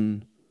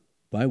one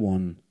by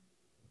one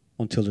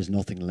until there's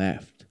nothing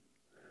left.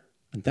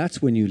 And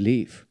that's when you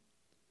leave.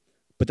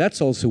 But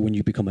that's also when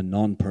you become a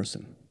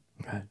non-person.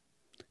 Right.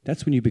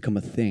 That's when you become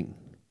a thing.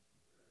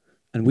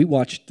 And we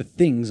watch the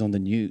things on the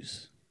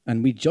news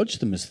and we judge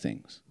them as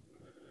things.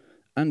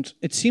 And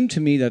it seemed to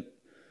me that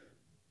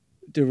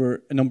there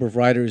were a number of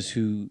writers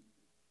who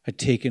had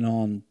taken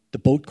on the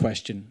boat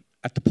question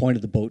at the point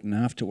of the boat and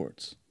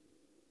afterwards.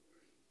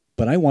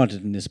 But I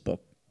wanted in this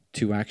book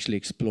to actually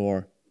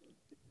explore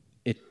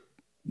it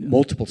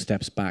multiple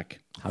steps back.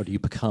 How do you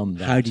become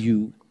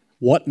that?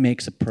 What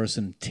makes a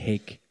person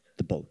take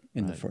the boat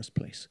in the first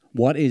place?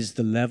 What is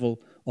the level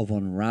of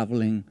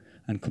unraveling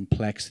and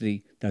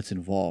complexity that's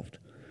involved?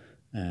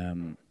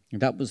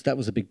 That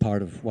was a big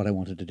part of what I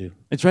wanted to do.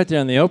 It's right there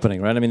in the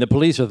opening, right? I mean, the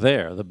police are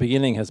there. The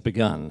beginning has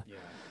begun. Yeah.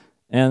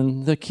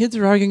 And the kids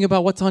are arguing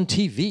about what's on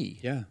TV.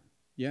 Yeah,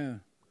 yeah.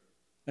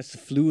 That's the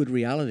fluid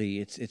reality.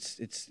 It's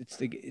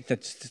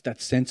that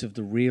sense of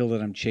the real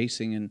that I'm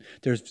chasing. And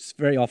there's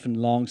very often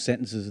long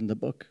sentences in the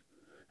book.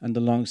 And the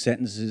long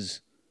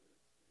sentences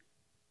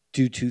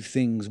do two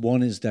things.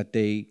 One is that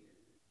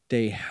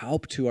they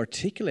help to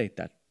articulate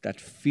that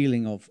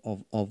feeling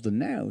of the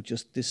now,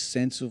 just this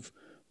sense of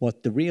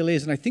what the real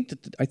is. And I think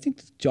that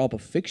the job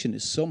of fiction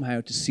is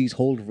somehow to seize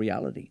hold of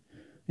reality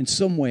in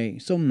some way,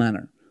 some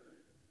manner,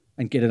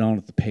 and get it on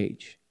at the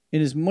page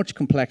in as much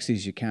complexity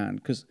as you can.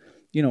 Because,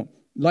 you know,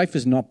 life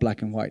is not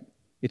black and white.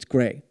 It's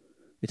gray.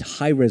 It's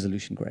high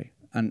resolution gray.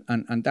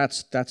 And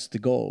that's the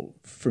goal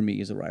for me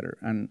as a writer.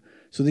 And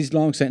so these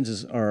long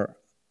sentences are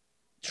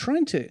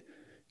trying to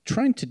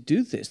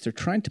do this. They're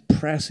trying to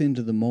press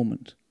into the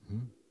moment.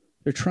 Mm-hmm.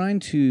 They're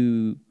trying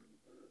to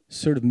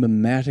sort of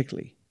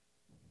mimetically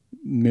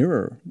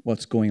mirror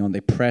what's going on.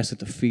 They press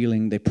into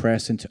feeling, they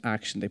press into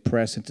action, they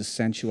press into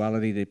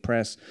sensuality, they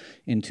press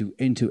into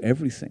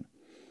everything.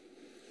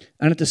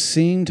 And at the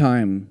same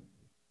time,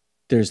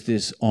 there's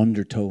this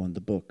undertow in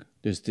the book.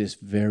 There's this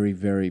very,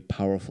 very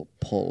powerful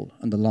pull,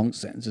 and the long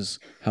sentences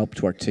help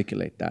to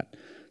articulate that.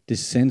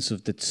 This sense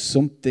of that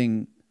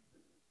something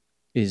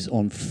is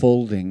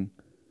unfolding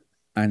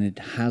and it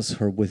has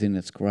her within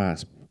its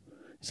grasp.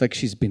 It's like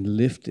she's been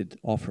lifted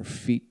off her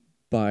feet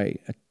by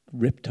a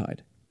riptide.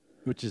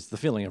 Which is the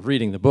feeling of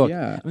reading the book.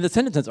 Yeah. I mean, the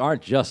sentences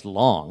aren't just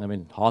long. I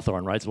mean,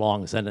 Hawthorne writes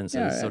long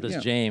sentences, so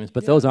does James,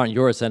 but those aren't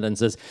your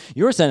sentences.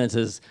 Your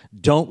sentences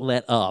don't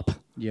let up.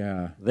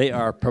 Yeah. They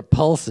are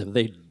propulsive.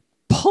 They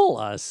pull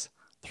us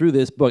through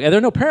this book. And there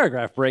are no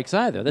paragraph breaks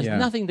either. There's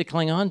nothing to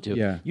cling on to.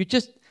 Yeah. You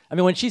just, I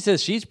mean, when she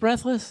says she's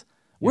breathless,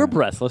 we're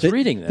breathless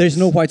reading this. There's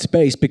no white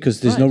space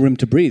because there's no room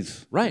to breathe.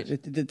 Right.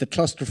 The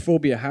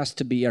claustrophobia has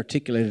to be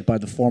articulated by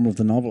the form of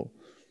the novel.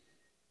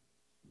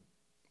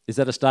 Is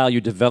that a style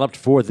you developed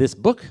for this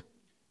book?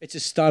 It's a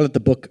style that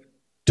the book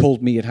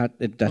told me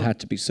had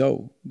to be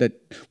so.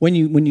 That when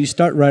you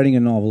start writing a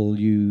novel,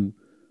 you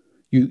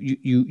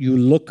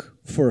look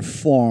for a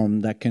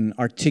form that can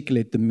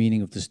articulate the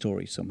meaning of the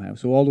story somehow.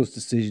 So all those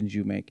decisions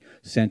you make,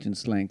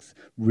 sentence length,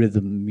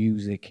 rhythm,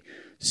 music,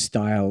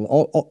 style,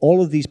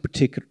 all of these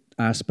particular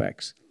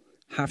aspects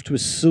have to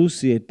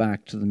associate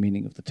back to the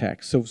meaning of the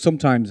text. So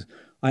sometimes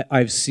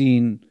I've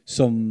seen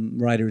some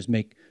writers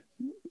make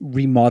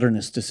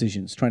remodernist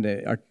decisions, trying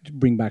to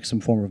bring back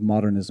some form of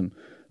modernism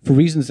for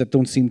reasons that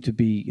don't seem to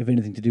have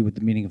anything to do with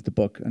the meaning of the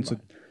book. And so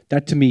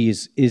that to me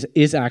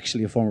is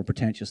actually a form of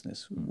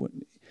pretentiousness.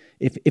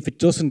 If it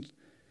doesn't,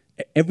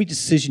 every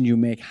decision you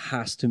make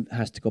has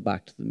to go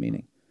back to the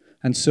meaning.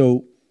 And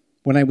so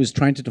when I was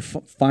trying to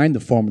find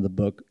the form of the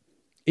book,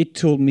 it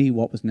told me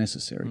what was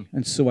necessary.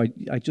 And so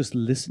I just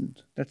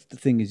listened. That's the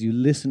thing, is you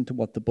listen to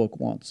what the book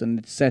wants, and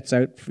it sets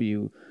out for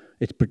you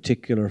its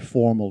particular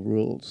formal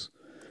rules.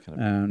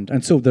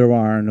 And so there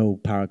are no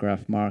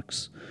paragraph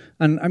marks.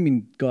 And I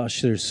mean,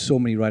 gosh, there's so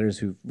many writers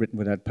who've written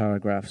without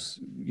paragraphs.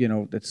 You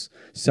know, that's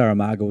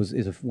Saramago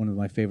is one of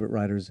my favorite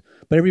writers.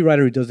 But every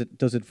writer who does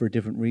it for a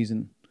different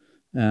reason.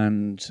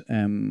 And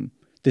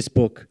this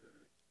book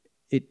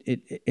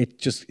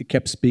it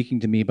kept speaking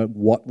to me about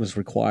what was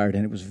required,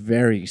 and it was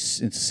very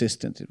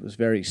insistent. It was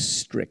very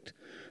strict,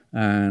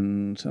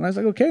 and I was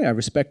like, okay, I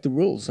respect the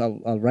rules.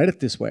 I'll write it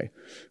this way.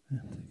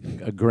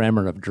 A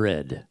grammar of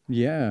dread.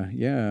 Yeah,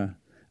 yeah.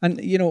 And,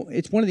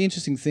 it's one of the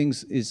interesting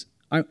things is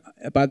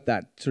about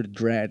that sort of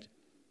dread.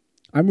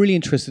 I'm really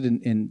interested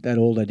in that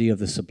old idea of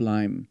the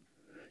sublime.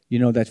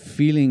 That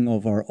feeling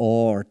of our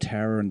awe or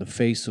terror in the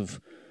face of,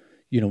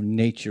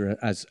 nature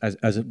as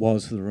it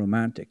was for the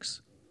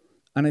Romantics.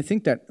 And I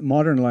think that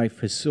modern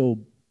life has so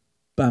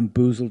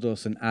bamboozled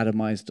us and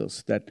atomized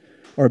us that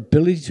our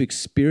ability to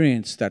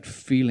experience that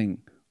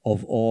feeling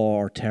of awe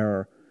or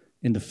terror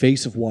in the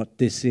face of what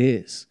this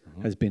is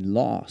has been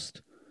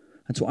lost.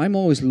 And so I'm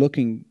always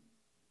looking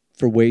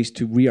for ways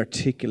to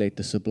re-articulate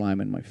the sublime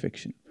in my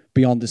fiction.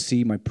 Beyond the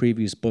Sea, my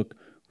previous book,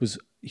 was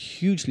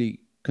hugely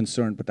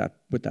concerned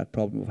with that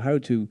problem of how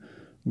to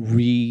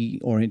readdress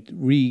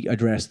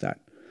that.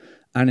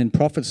 And in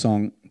Prophet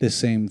Song, the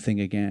same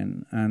thing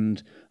again.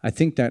 And I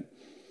think that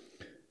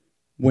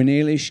when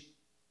Eilish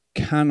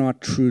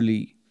cannot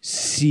truly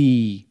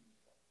see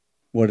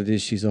what it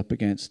is she's up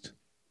against,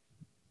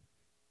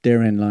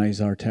 therein lies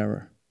our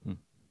terror.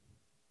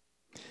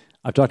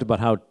 I've talked about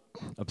how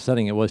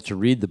upsetting it was to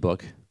read the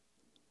book.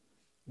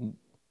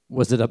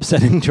 Was it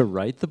upsetting to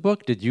write the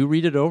book? Did you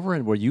read it over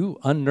and were you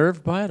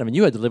unnerved by it? I mean,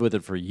 you had to live with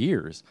it for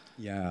years.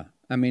 Yeah.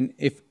 I mean,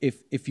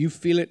 if you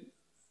feel it,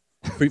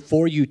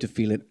 for you to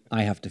feel it,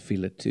 I have to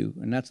feel it too.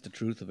 And that's the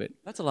truth of it.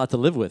 That's a lot to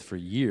live with for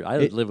years. I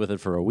lived with it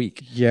for a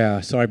week. Yeah.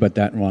 Sorry about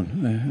that,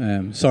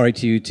 Ron. Sorry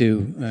to you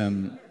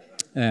too.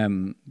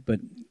 But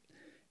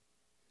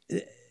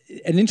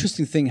an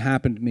interesting thing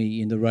happened to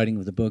me in the writing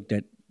of the book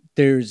that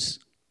there's,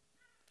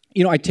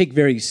 I take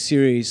very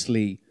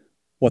seriously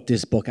what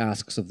this book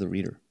asks of the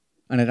reader.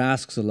 And it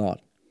asks a lot.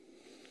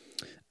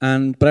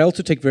 But I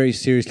also take very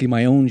seriously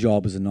my own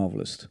job as a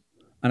novelist.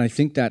 And I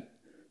think that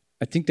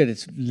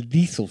it's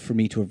lethal for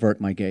me to avert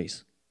my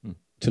gaze,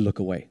 to look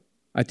away.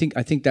 I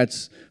think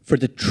that's for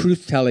the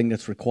truth-telling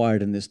that's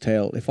required in this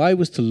tale. If I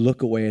was to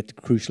look away at the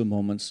crucial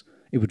moments,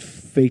 it would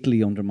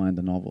fatally undermine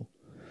the novel.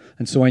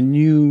 And so I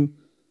knew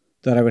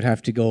that I would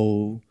have to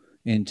go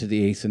into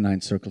the 8th and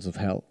 9th circles of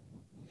hell.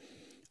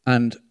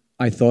 And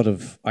I thought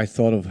of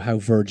how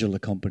Virgil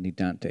accompanied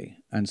Dante.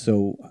 And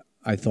so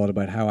I thought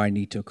about how I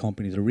need to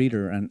accompany the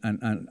reader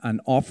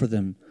and offer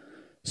them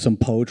some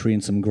poetry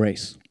and some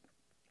grace.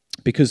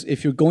 Because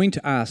if you're going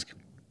to ask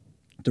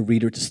the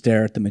reader to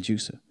stare at the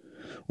Medusa,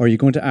 or you're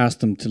going to ask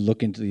them to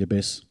look into the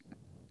abyss,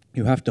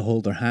 you have to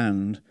hold their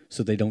hand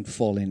so they don't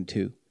fall in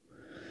too.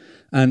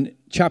 And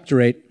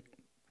chapter 8,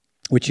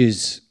 which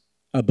is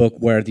a book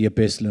where the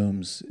abyss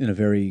looms in a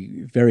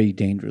very, very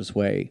dangerous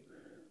way,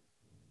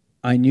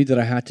 I knew that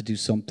I had to do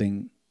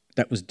something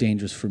that was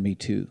dangerous for me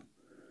too.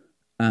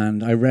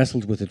 And I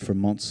wrestled with it for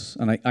months,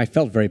 and I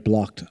felt very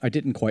blocked. I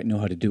didn't quite know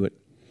how to do it.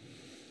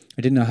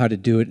 I didn't know how to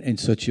do it in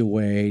such a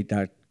way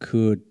that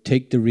could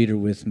take the reader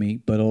with me,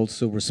 but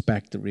also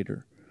respect the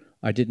reader.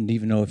 I didn't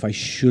even know if I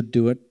should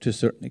do it to a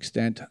certain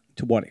extent,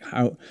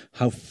 to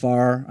how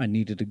far I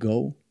needed to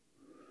go.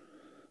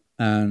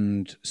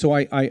 And so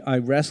I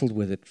wrestled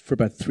with it for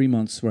about 3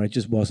 months where I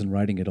just wasn't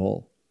writing at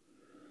all.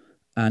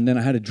 And then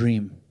I had a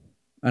dream.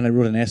 And I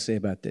wrote an essay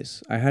about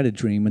this. I had a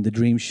dream, and the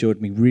dream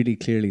showed me really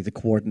clearly the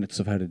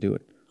coordinates of how to do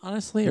it.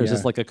 Honestly, or is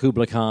this like a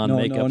Kubla Khan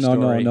makeup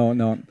story?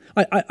 No.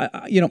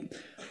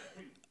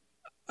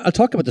 I'll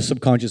talk about the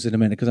subconscious in a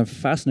minute because I'm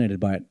fascinated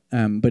by it.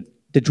 But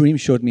the dream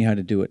showed me how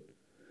to do it,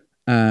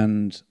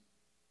 and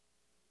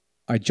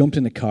I jumped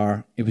in the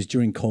car. It was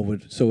during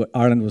COVID, so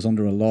Ireland was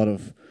under a lot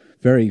of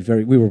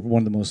we were one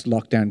of the most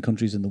locked down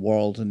countries in the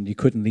world, and you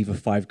couldn't leave a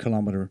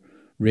 5-kilometer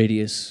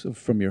radius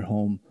from your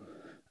home.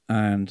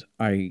 And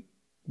I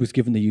was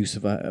given the use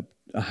of a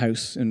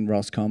house in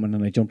Roscommon,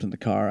 and I jumped in the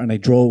car and I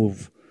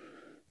drove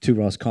to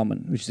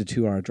Roscommon, which is a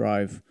 2-hour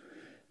drive,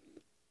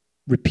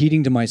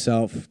 repeating to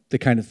myself the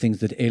kind of things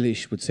that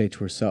Eilish would say to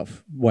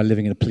herself while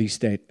living in a police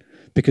state.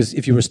 Because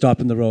if you were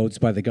stopped in the roads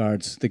by the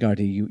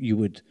Gardaí, you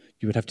would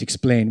have to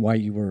explain why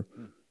you were.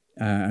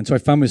 And so I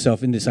found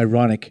myself in this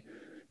ironic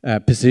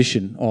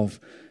position of,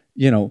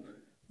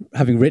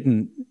 having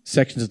written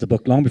sections of the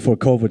book long before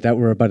COVID that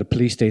were about a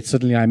police state.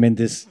 Suddenly I'm in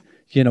this,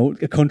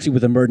 a country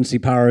with emergency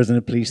powers and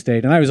a police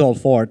state. And I was all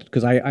for it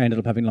because I ended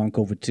up having long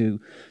COVID too.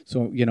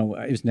 So,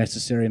 it was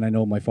necessary, and I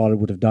know my father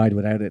would have died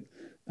without it.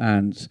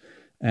 And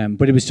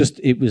but it was just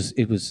it was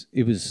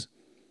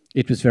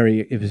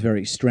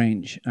very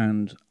strange.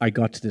 And I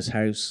got to this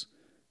house,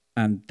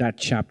 and that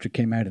chapter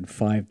came out in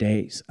 5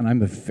 days. And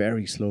I'm a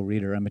very slow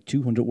reader. I'm a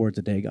 200 words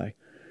a day guy.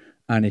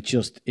 And it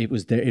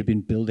was there. It'd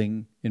been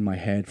building in my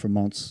head for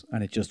months,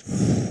 and it just.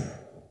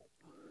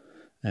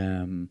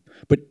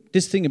 But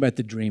this thing about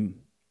the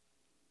dream,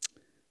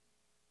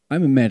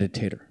 I'm a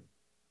meditator,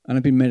 and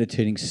I've been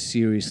meditating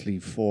seriously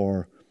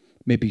for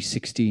maybe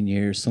 16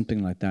 years,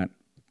 something like that.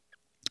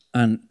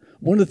 And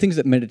one of the things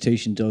that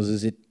meditation does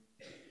is it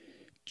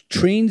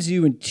trains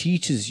you and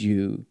teaches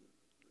you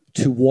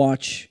to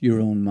watch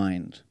your own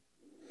mind.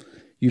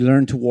 You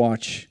learn to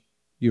watch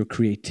your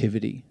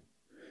creativity.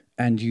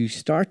 And you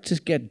start to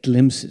get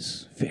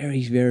glimpses,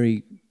 very,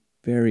 very,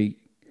 very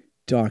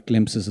dark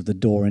glimpses of the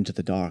door into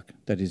the dark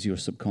that is your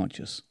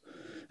subconscious.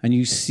 And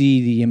you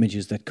see the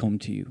images that come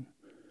to you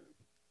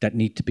that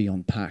need to be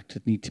unpacked,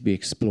 that need to be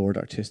explored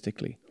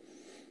artistically.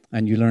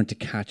 And you learn to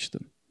catch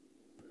them.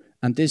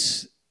 And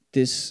this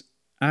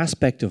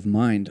aspect of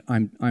mind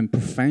I'm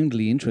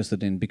profoundly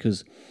interested in,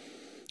 because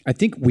I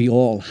think we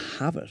all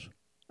have it.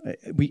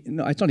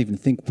 I don't even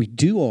think we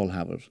do all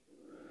have it.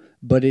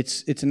 But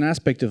it's an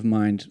aspect of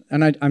mind.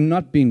 And I'm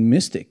not being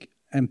mystic.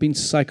 I'm being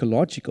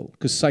psychological,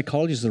 because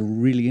psychologists are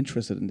really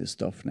interested in this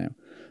stuff now.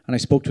 And I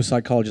spoke to a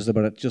psychologist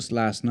about it just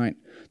last night.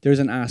 There's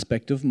an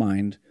aspect of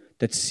mind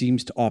that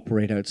seems to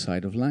operate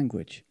outside of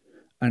language.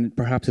 And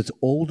perhaps it's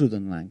older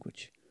than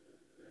language.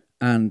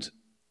 And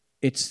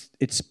it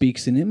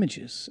speaks in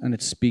images, and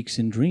it speaks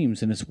in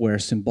dreams, and it's where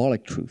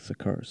symbolic truth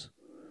occurs.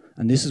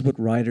 And this is what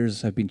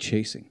writers have been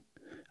chasing,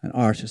 and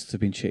artists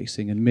have been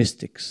chasing, and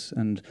mystics,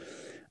 and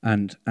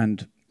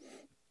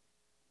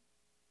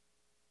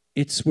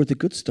it's where the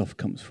good stuff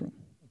comes from.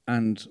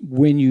 And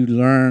when you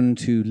learn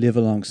to live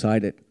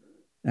alongside it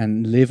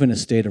and live in a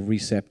state of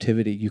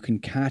receptivity, you can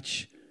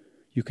catch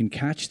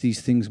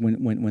these things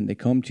when they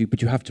come to you,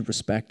 but you have to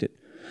respect it.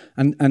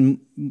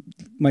 And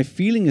my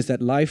feeling is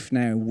that life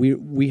now,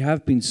 we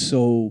have been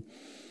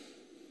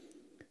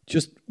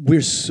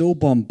we're so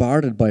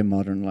bombarded by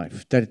modern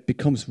life that it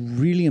becomes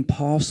really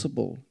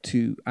impossible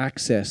to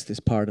access this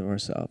part of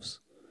ourselves.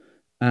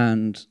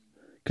 And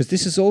because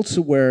this is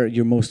also where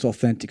your most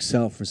authentic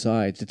self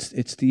resides.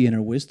 It's the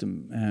inner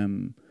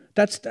wisdom.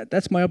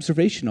 That's my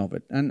observation of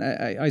it. And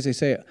as I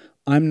say,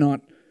 I'm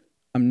not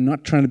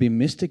trying to be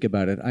mystic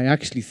about it. I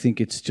actually think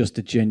it's just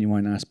a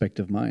genuine aspect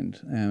of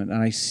mind. And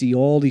I see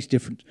all these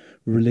different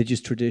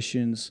religious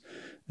traditions,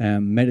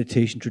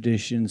 meditation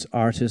traditions,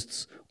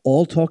 artists,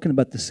 all talking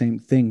about the same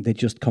thing. They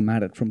just come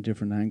at it from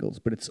different angles,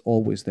 but it's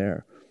always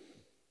there.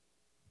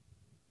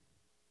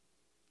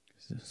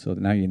 So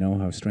now you know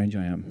how strange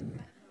I am.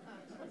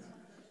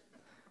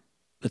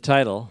 The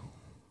title,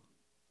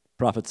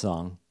 Prophet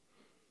Song,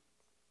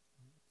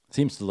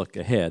 seems to look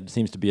ahead,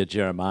 seems to be a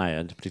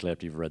Jeremiah, particularly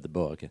after you've read the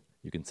book.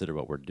 You consider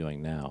what we're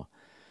doing now.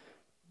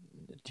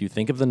 Do you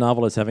think of the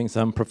novel as having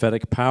some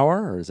prophetic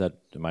power, or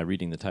am I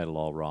reading the title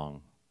all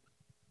wrong?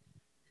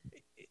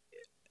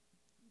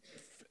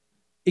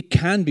 It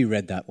can be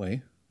read that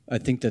way. I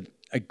think that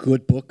a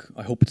good book,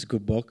 I hope it's a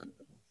good book,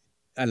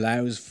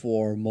 allows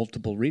for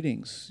multiple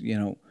readings,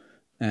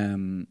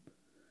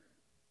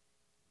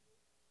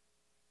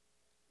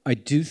 I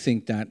do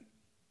think that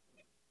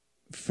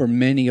for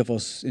many of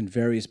us in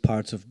various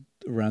parts of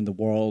around the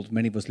world,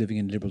 many of us living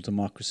in liberal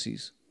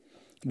democracies,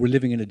 we're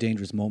living in a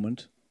dangerous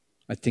moment.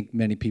 I think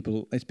many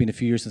people, it's been a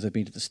few years since I've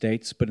been to the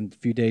States, but in the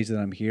few days that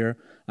I'm here,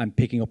 I'm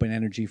picking up an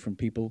energy from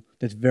people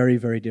that's very,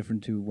 very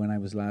different to when I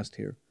was last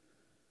here.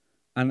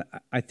 And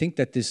I think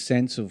that this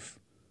sense of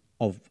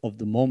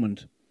the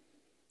moment,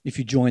 if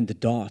you join the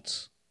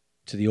dots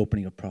to the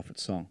opening of Prophet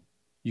Song,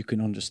 you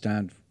can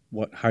understand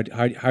how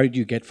do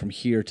you get from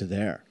here to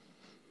there?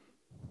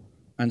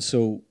 And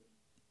so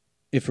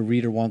if a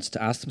reader wants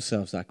to ask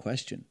themselves that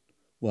question,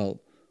 well,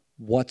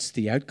 what's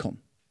the outcome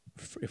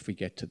if we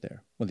get to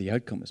there? Well, the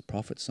outcome is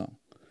Prophet Song.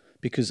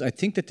 Because I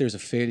think that there's a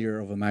failure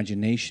of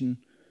imagination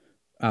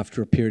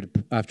after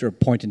a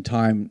point in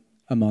time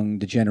among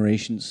the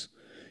generations.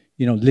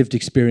 Lived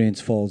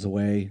experience falls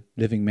away,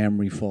 living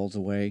memory falls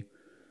away.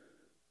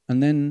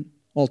 And then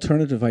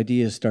alternative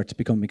ideas start to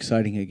become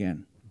exciting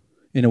again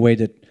in a way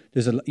that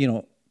there's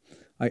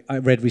I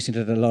read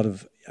recently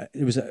that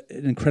it was an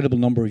incredible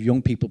number of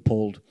young people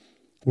polled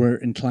were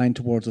inclined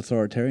towards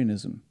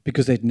authoritarianism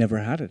because they'd never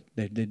had it.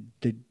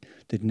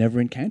 They'd never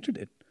encountered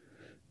it.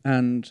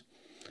 And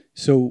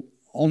so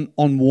on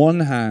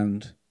one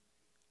hand,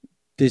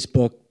 this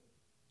book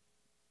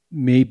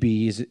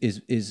maybe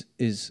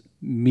is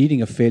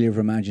meeting a failure of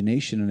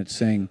imagination, and it's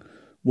saying,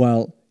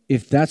 well,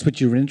 if that's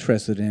what you're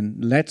interested in,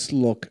 let's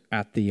look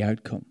at the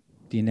outcome,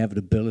 the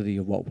inevitability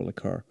of what will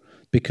occur.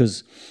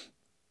 Because,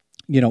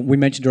 we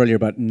mentioned earlier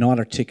about not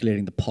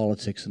articulating the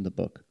politics in the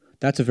book.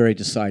 That's a very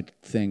decided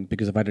thing,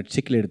 because if I'd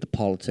articulated the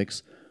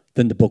politics,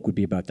 then the book would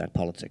be about that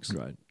politics.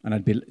 Right.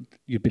 And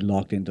you'd be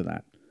locked into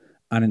that.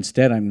 And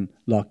instead I'm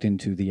locked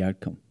into the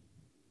outcome,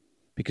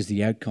 because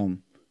the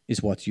outcome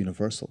is what's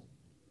universal.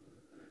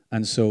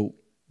 And so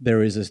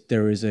there is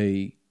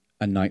a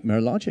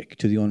nightmare logic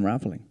to the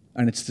unraveling.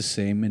 And it's the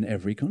same in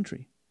every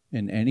country,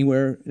 in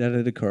anywhere that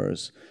it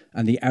occurs.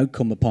 And the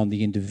outcome upon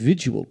the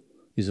individual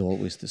is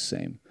always the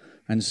same.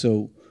 And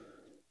so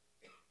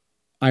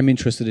I'm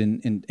interested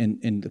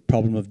in the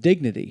problem of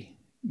dignity,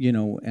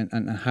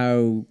 and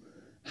how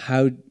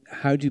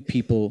do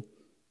people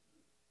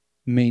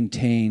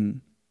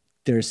maintain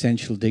their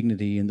essential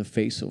dignity in the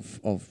face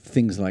of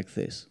things like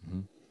this.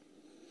 Mm-hmm.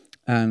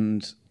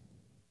 And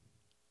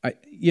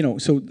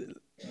so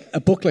a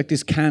book like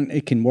this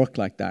can work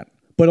like that.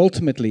 But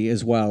ultimately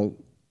as well,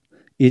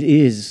 it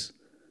is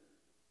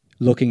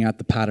looking at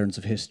the patterns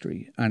of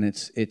history, and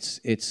it's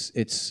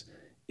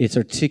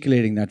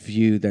articulating that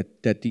view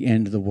that the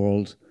end of the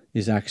world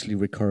is actually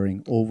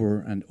recurring over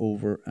and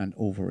over and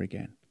over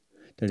again.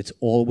 That it's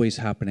always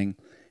happening.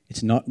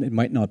 It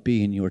might not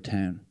be in your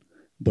town,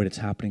 but it's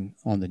happening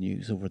on the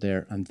news over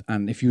there.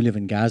 And if you live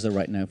in Gaza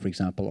right now, for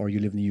example, or you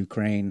live in the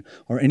Ukraine,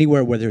 or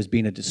anywhere where there's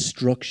been a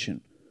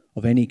destruction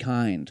of any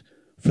kind,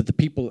 for the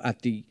people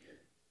at the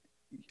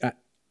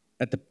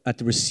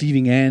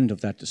receiving end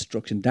of that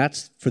destruction,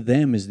 that's for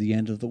them is the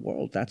end of the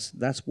world.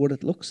 That's what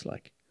it looks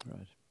like.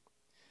 Right.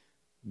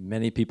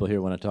 Many people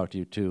here want to talk to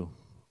you too.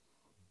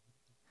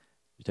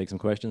 You take some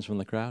questions from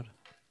the crowd?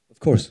 Of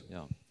course.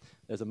 Yeah.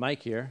 There's a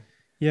mic here.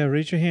 Yeah,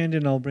 raise your hand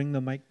and I'll bring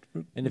the mic.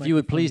 And if you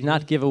would please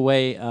not give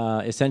away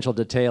essential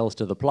details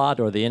to the plot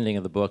or the ending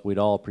of the book, we'd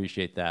all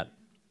appreciate that.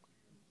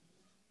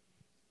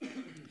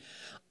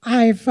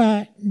 I've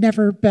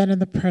never been in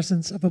the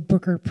presence of a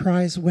Booker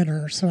Prize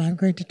winner, so I'm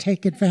going to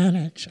take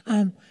advantage.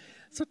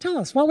 So tell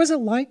us, what was it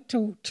like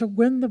to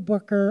win the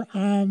Booker?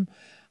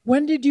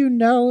 When did you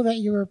know that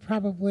you were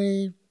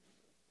probably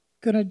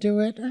going to do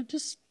it?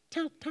 Just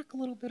talk a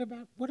little bit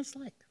about what it's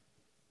like.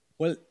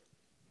 Well,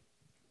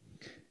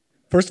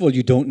 first of all,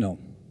 you don't know.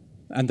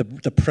 And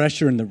the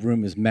pressure in the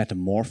room is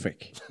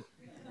metamorphic.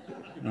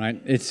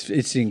 Right?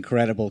 It's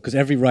incredible, because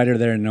every writer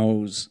there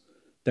knows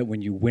that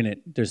when you win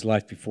it, there's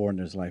life before and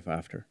there's life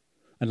after.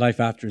 And life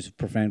after is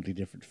profoundly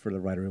different for the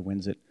writer who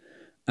wins it.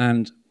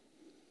 And,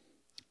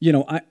 you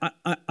know,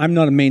 I'm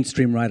not a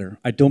mainstream writer.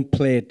 I don't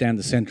play it down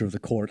the center of the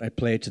court. I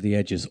play it to the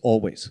edges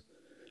always.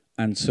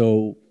 And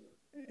so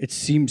it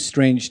seems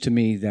strange to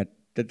me that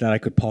I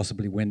could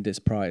possibly win this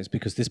prize,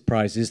 because this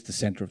prize is the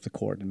center of the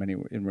court in many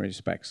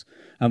respects.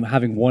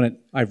 Having won it,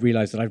 I've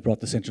realized that I've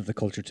brought the center of the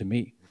culture to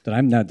me, that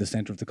I'm now the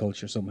center of the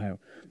culture somehow,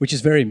 which is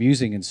very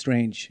amusing and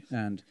strange.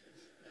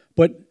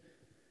 But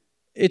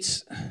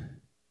it's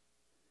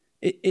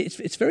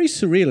very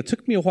surreal. It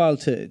took me a while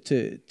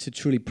to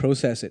truly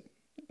process it.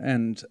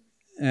 And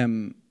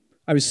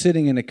I was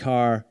sitting in a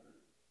car,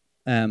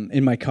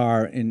 in my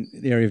car in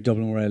the area of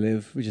Dublin where I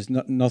live, which is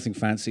nothing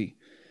fancy.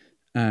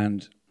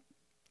 And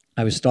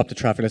I was stopped at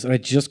traffic lights, and I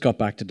just got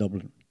back to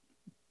Dublin.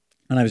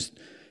 And I was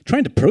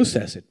trying to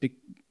process it,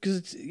 because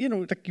it's, you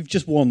know, like you've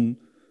just won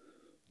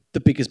the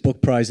biggest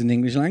book prize in the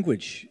English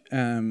language.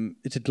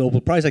 It's a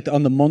global prize. Like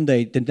on the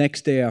Monday, the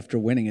next day after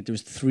winning it, there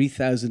was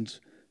 3,000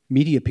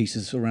 media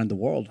pieces around the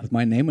world with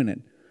my name in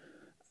it.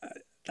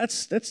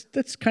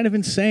 That's kind of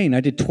insane. I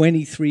did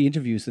 23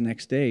 interviews the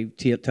next day,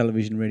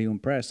 television, radio,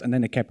 and press, and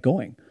then it kept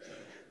going.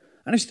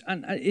 And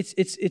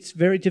it's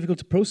very difficult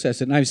to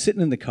process it. And I was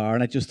sitting in the car,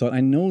 and I just thought,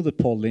 I know that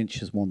Paul Lynch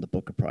has won the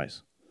Booker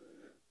Prize.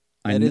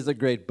 It is a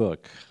great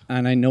book.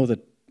 And I know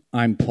that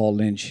I'm Paul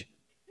Lynch,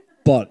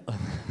 but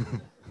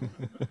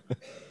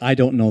I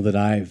don't know that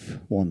I've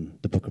won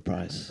the Booker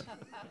Prize.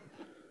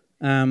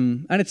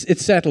 And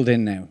it's settled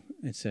in now.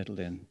 It's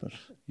settled in, but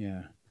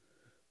yeah.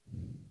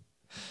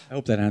 I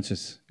hope that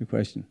answers your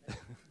question.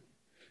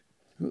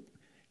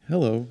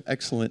 Hello,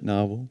 excellent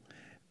novel.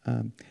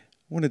 I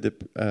wanted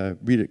to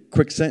read a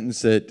quick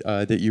sentence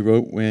that you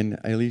wrote when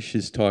Eilish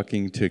is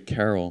talking to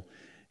Carol,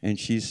 and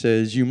she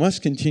says, "You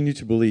must continue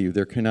to believe.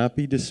 There cannot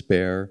be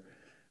despair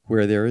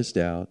where there is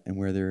doubt, and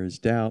where there is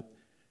doubt,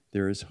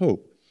 there is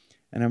hope."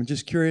 And I'm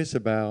just curious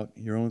about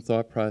your own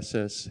thought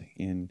process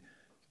in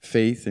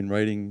faith in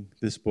writing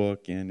this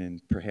book, and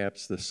in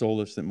perhaps the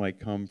solace that might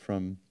come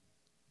from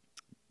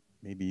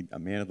maybe a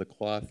man of the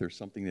cloth or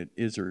something that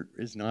is or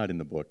is not in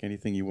the book.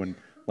 Anything you would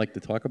like to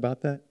talk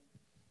about that?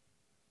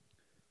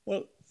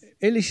 Well,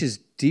 Eilish is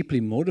deeply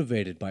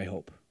motivated by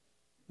hope.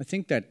 I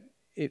think that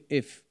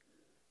if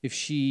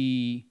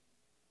she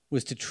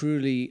was to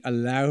truly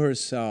allow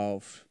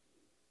herself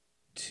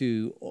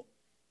to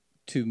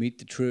meet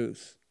the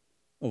truth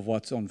of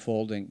what's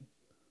unfolding,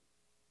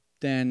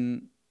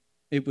 then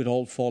it would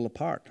all fall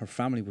apart. Her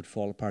family would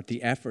fall apart.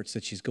 The efforts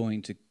that she's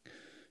going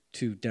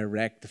to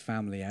direct the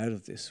family out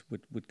of this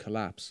would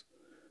collapse.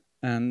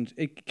 And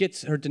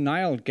her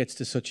denial gets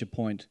to such a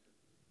point,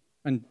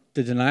 and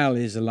the denial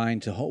is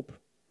aligned to hope,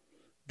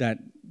 that,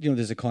 you know,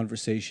 there's a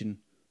conversation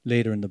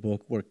later in the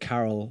book where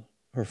Carol,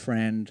 her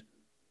friend,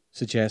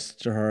 suggests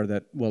to her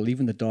that, well,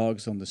 even the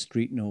dogs on the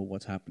street know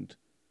what's happened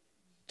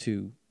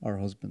to our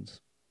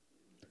husbands.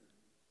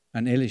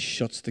 And Eilish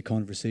shuts the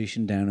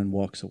conversation down and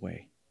walks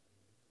away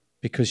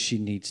because she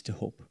needs to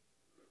hope.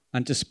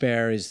 And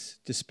despair is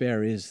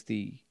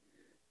the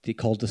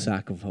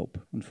cul-de-sac of hope.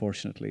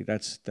 Unfortunately,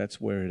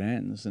 that's where it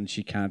ends, and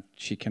she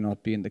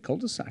cannot be in the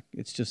cul-de-sac.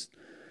 It's just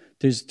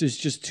there's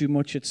just too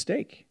much at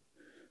stake.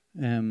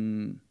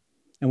 And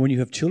when you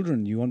have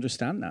children, you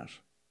understand that.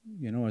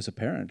 You know, as a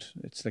parent,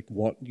 it's like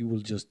what you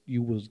will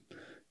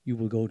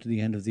go to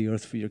the end of the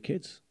earth for your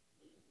kids.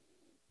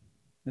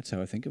 That's how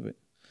I think of it.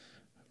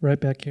 Right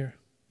back here.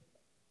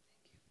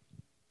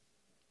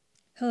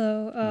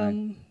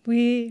 Hello.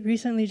 We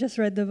recently just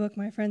read the book,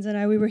 my friends and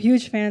I. We were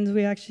huge fans.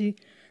 We actually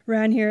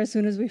ran here as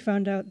soon as we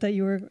found out that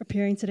you were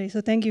appearing today.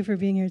 So thank you for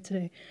being here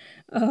today.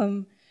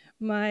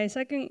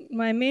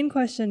 My main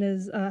question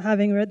is,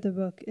 having read the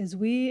book, is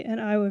we and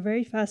I were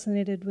very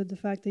fascinated with the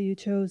fact that you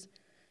chose,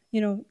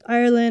 you know,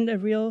 Ireland, a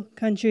real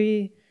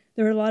country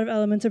there were a lot of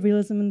elements of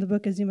realism in the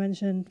book, as you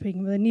mentioned,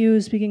 speaking of the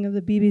news, speaking of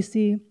the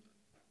BBC.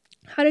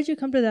 How did you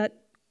come to that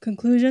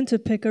conclusion to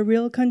pick a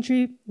real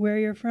country where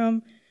you're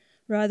from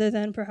rather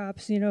than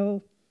perhaps,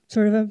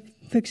 sort of a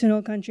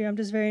fictional country? I'm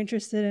just very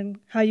interested in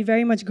how you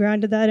very much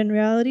grounded that in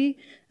reality,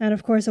 and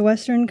of course a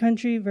Western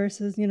country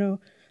versus,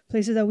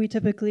 places that we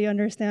typically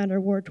understand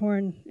are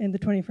war-torn in the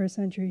 21st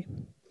century.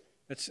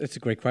 That's a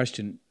great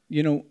question.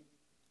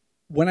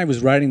 When I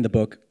was writing the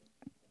book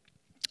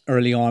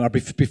early on, or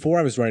before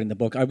I was writing the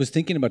book, I was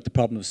thinking about the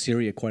problem of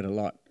Syria quite a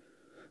lot.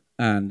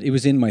 And it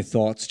was in my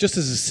thoughts, just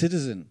as a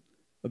citizen,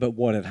 about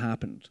what had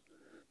happened.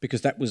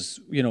 Because that was,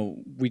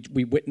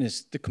 we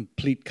witnessed the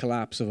complete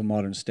collapse of a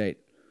modern state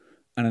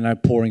and an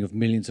outpouring of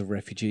millions of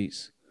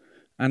refugees.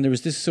 And there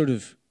was this sort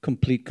of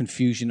complete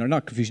confusion, or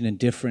not confusion,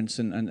 indifference,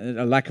 and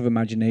a lack of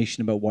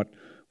imagination about what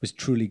was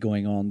truly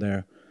going on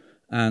there.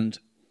 And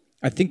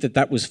I think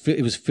that was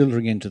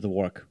filtering into the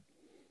work.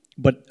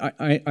 But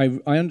I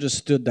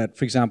understood that,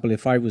 for example,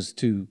 if I was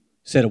to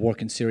set a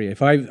work in Syria,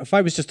 if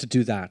I was just to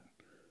do that,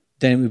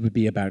 then it would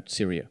be about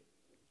Syria,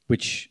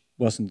 which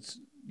wasn't,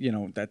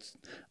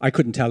 I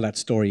couldn't tell that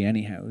story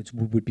anyhow. It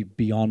would be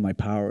beyond my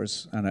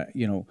powers,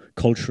 and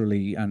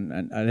culturally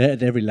and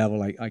at every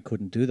level, I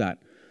couldn't do that.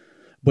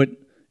 But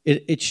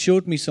it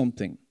showed me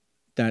something,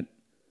 that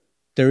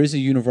there is a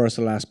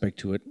universal aspect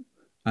to it,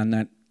 and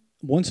that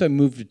once I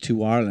moved it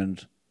to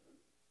Ireland,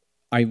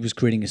 I was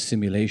creating a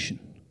simulation.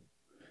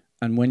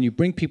 And when you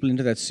bring people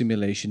into that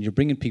simulation, you're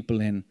bringing people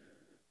in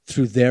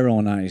through their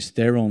own eyes,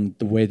 the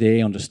way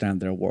they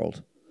understand their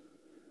world.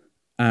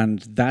 And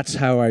that's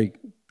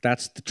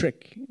that's the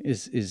trick,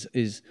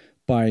 is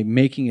by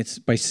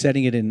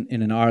setting it in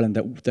an Ireland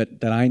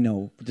that I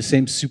know, the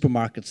same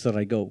supermarkets that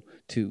I go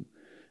to,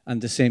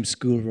 and the same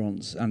school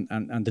runs,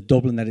 and the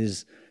Dublin that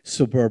is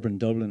suburban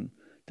Dublin.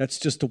 That's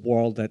just a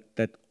world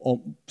that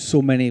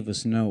so many of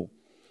us know.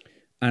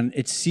 And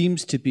it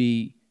seems to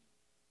be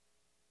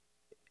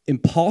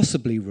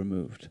impossibly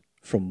removed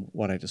from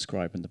what I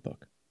describe in the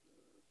book.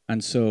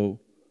 And so,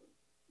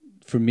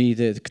 for me,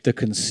 the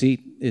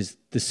conceit is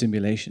the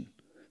simulation.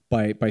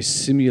 By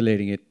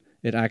simulating it,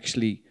 it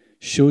actually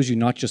shows you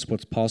not just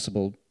what's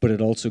possible, but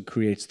it also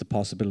creates the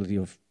possibility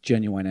of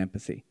genuine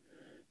empathy.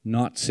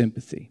 Not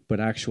sympathy, but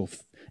actual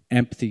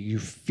empathy. You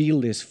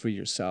feel this for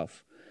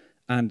yourself.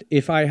 And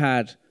if I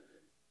had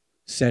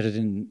said it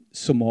in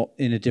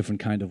a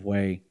different kind of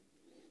way,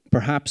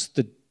 perhaps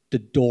the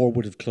door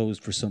would have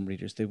closed for some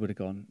readers. They would have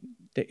gone,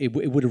 it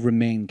would have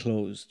remained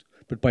closed.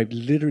 But by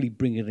literally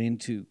bringing it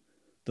into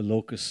the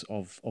locus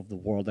of the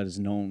world that is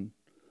known,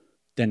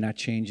 then that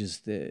changes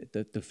the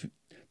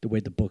way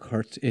the book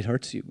hurts. It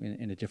hurts you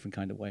in a different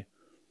kind of way.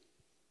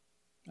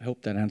 I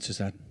hope that answers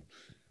that.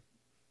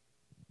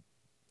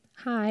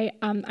 Hi,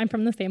 I'm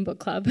from the same book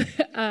club,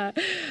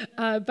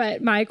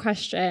 but my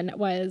question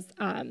was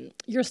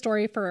your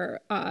story for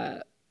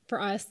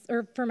us,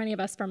 or for many of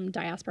us from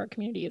diaspora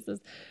communities, is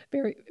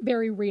very,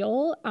 very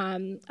real.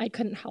 I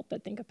couldn't help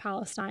but think of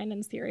Palestine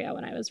and Syria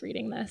when I was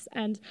reading this.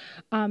 And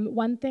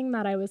one thing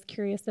that I was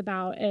curious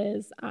about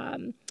is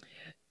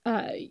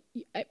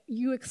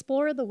you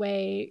explore the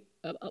way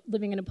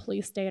living in a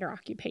police state or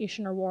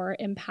occupation or war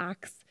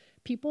impacts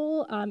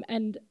people,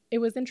 and it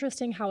was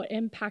interesting how it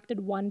impacted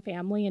one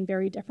family in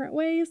very different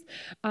ways,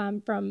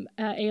 from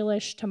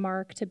Eilish to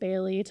Mark to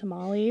Bailey to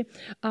Molly.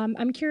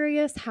 I'm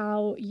curious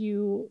how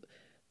you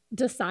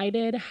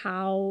decided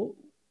how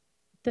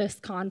this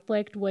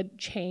conflict would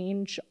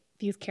change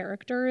these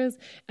characters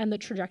and the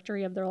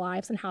trajectory of their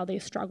lives and how they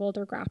struggled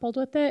or grappled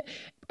with it.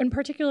 In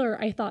particular,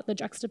 I thought the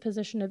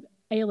juxtaposition of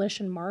Eilish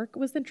and Mark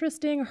was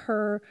interesting.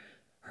 Her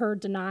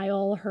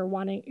denial,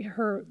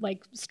 her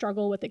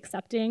struggle with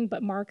accepting,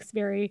 but Mark's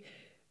very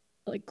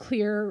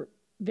clear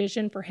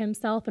vision for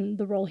himself and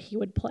the role he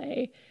would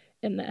play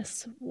in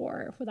this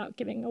war, without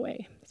giving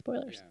away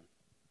spoilers. Yeah.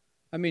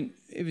 I mean,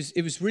 it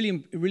was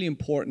really, really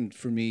important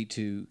for me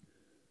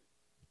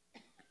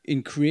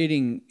in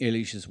creating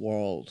Eilish's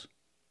world,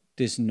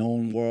 this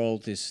known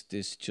world,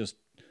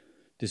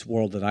 this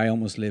world that I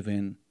almost live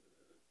in,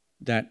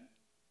 that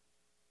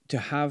to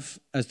have,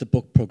 as the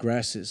book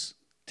progresses,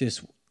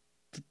 the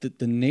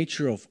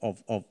nature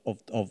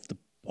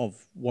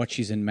of what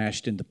she's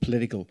enmeshed in, the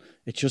political,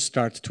 it just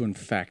starts to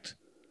infect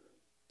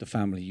the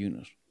family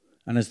unit.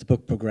 And as the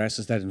book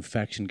progresses, that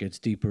infection gets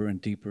deeper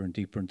and deeper and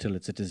deeper until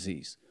it's a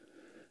disease.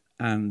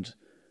 And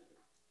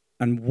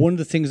one of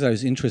the things I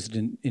was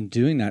interested in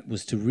doing that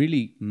was to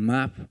really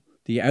map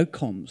the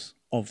outcomes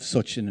of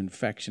such an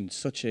infection,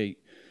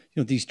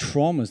 these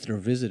traumas that are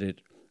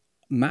visited,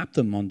 map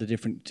them on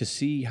to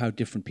see how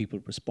different people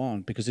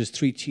respond, because there's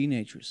 3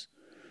 teenagers.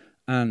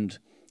 And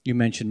you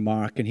mentioned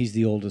Mark, and he's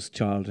the oldest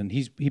child, and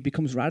he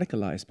becomes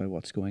radicalized by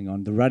what's going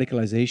on. The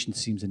radicalization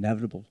seems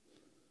inevitable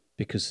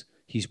because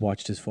he's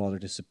watched his father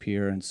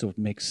disappear, and so it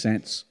makes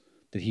sense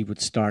that he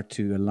would start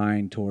to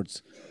align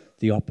towards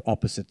the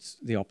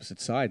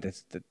opposite side.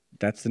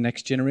 That's the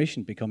next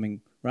generation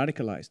becoming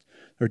radicalized.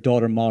 Her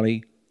daughter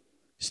Molly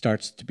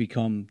starts to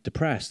become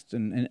depressed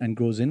and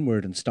grows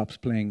inward and stops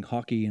playing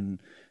hockey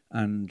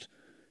and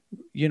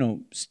you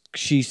know,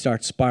 she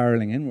starts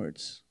spiraling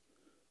inwards.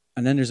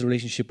 And then there's a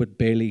relationship with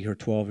Bailey, her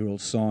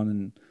 12-year-old son,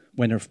 and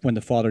when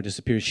the father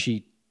disappears,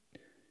 she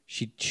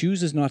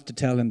chooses not to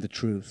tell him the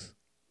truth.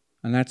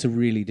 And that's a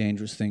really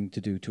dangerous thing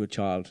to do to a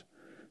child,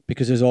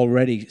 because there's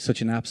already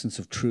such an absence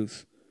of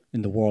truth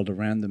in the world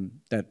around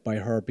them that by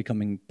her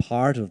becoming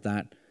part of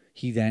that,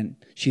 she then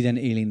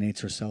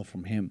alienates herself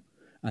from him.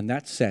 And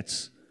that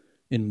sets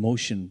in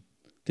motion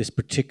this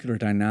particular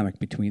dynamic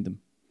between them.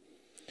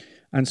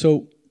 And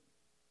so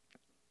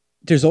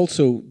there's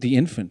also the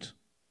infant.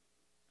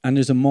 And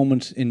there's a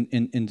moment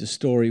in the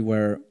story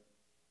where,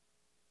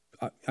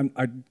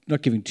 I'm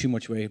not giving too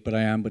much away, but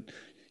I am, but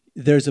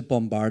there's a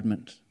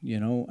bombardment, you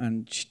know,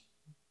 and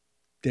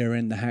they're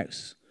in the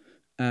house.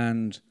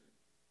 And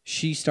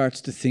she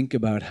starts to think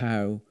about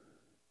how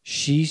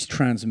she's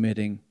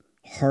transmitting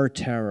her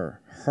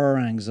terror, her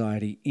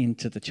anxiety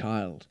into the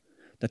child,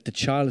 that the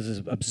child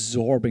is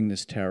absorbing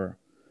this terror.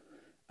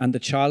 And the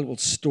child will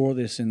store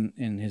this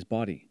in his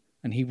body,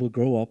 and he will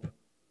grow up,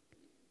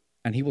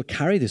 and he will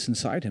carry this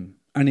inside him,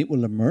 and it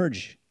will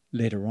emerge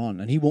later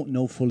on, and he won't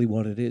know fully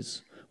what it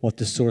is, what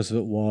the source of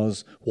it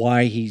was,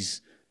 why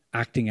he's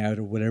acting out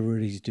or whatever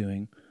he's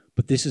doing.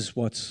 But this is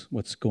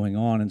what's going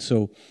on. And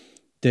so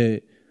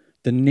the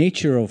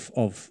nature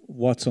of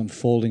what's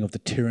unfolding, of the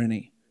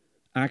tyranny,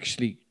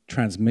 actually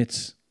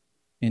transmits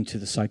into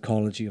the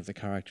psychology of the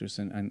characters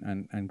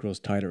and grows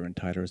tighter and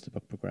tighter as the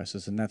book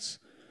progresses. And that's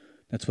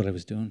what I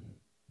was doing.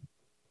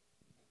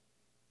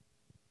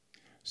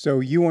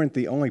 So you weren't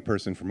the only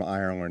person from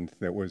Ireland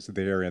that was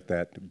there at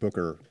that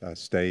Booker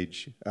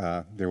stage.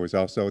 There was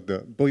also the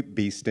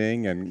bee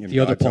sting and the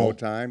other Paul.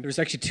 Time. There's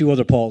actually two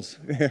other Pauls.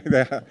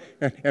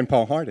 and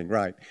Paul Harding,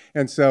 right?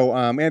 And so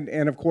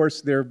and of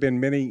course there have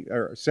been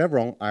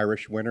several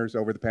Irish winners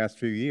over the past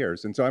few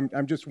years. And so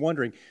I'm just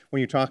wondering, when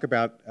you talk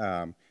about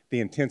the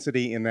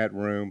intensity in that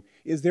room,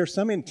 is there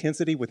some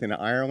intensity within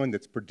Ireland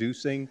that's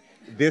producing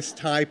this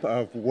type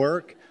of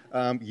work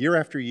year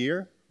after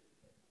year?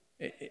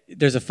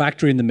 There's a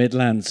factory in the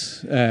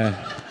Midlands. There's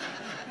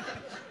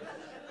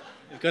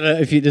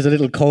a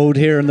little code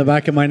here in the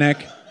back of my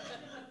neck.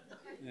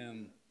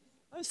 I'm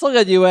so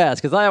glad you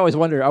asked, because I always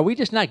wonder, are we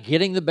just not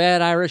getting the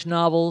bad Irish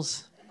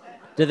novels?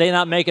 Did they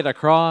not make it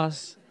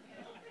across?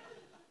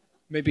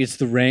 Maybe it's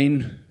the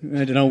rain.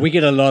 I don't know. We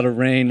get a lot of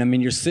rain. I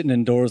mean, you're sitting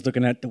indoors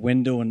looking out the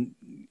window and,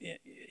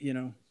 you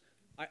know,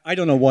 I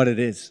don't know what it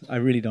is. I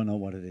really don't know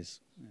what it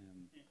is.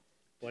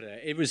 But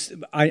it was.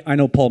 I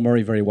know Paul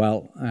Murray very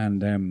well,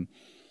 and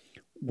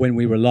when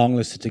we were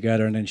longlisted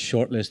together and then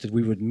shortlisted,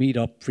 we would meet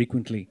up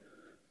frequently,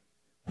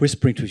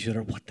 whispering to each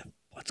other,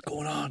 "What's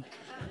going on?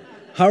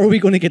 How are we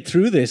going to get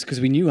through this?"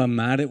 Because we knew how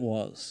mad it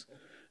was,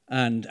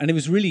 and it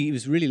was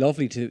really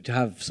lovely to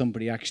have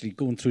somebody actually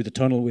going through the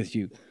tunnel with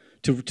you,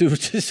 to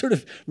sort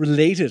of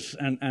relate it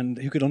and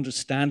who could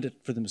understand it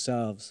for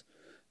themselves,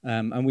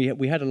 and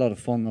we had a lot of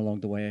fun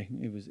along the way.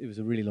 It was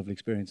a really lovely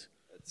experience.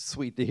 It's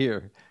sweet to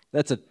hear.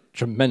 That's a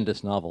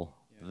tremendous novel,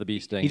 The Bee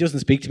Sting. He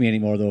doesn't speak to me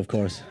anymore, though, of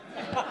course.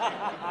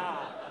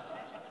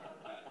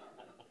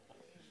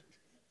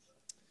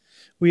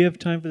 We have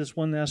time for this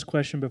one last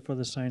question before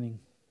the signing.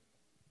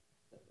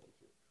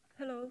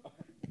 Hello.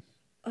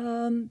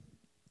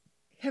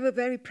 Have a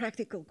very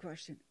practical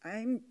question.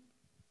 I'm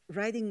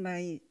writing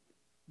my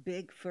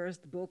big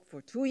first book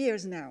for 2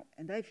 years now,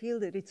 and I feel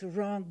that it's a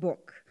wrong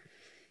book.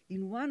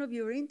 In one of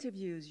your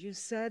interviews, you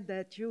said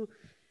that you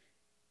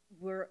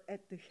were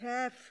at the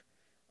half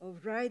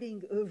of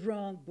writing a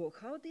wrong book.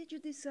 How did you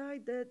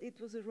decide that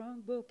it was a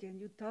wrong book and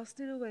you tossed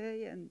it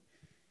away and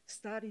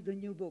started a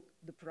new book,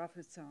 The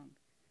Prophet Song?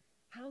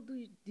 How do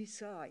you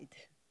decide?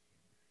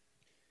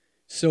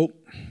 So,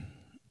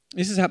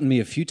 this has happened to me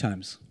a few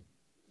times.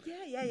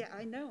 Yeah,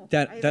 I know.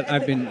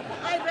 I've been.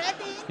 I read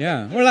it.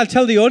 Yeah, well, I'll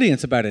tell the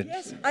audience about it.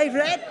 Yes, I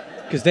read.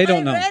 Because they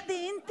don't know. I read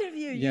the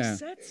interview. Yeah. You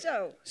said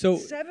so. So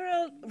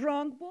several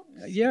wrong books.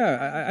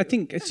 Yeah, I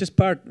think it's just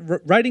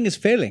writing is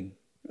failing.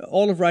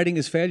 All of writing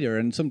is failure,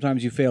 and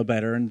sometimes you fail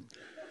better, and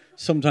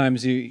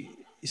sometimes you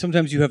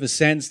have a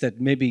sense that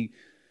maybe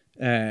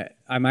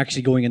I'm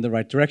actually going in the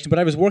right direction. But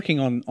I was working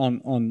on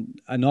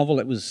a novel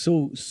that was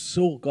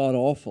so god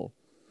awful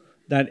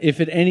that if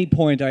at any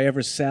point I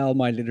ever sell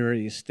my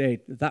literary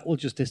estate, that will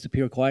just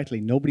disappear quietly.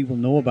 Nobody will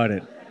know about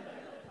it.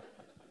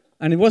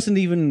 And it wasn't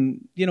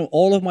even,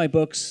 all of my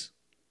books.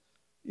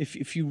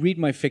 If you read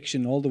my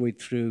fiction all the way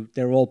through,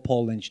 they're all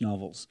Paul Lynch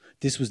novels.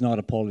 This was not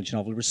a Paul Lynch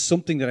novel. It was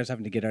something that I was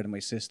having to get out of my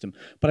system.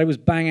 But I was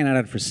banging at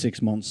it for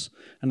 6 months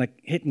and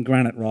hitting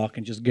granite rock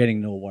and just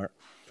getting nowhere.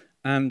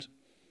 And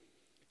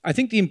I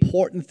think the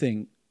important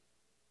thing,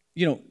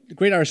 the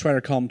great Irish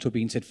writer Colm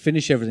Tobin said,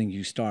 finish everything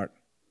you start.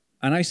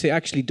 And I say,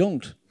 actually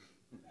don't.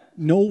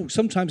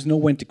 Sometimes know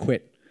when to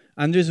quit.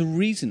 And there's a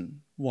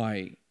reason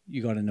why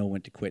you got to know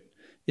when to quit.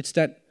 It's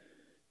that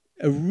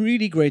a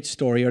really great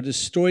story, or the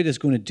story that's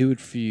going to do it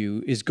for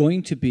you, is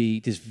going to be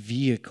this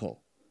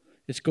vehicle.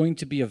 It's going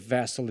to be a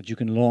vessel that you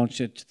can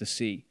launch it to the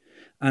sea.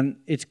 And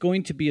it's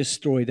going to be a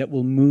story that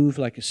will move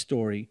like a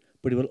story,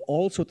 but it will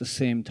also at the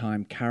same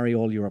time carry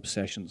all your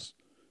obsessions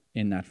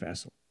in that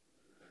vessel.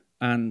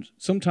 And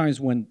sometimes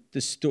when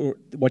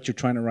what you're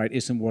trying to write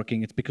isn't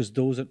working, it's because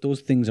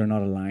those things are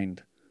not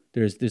aligned.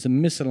 There's a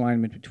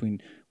misalignment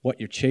between what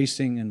you're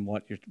chasing and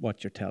what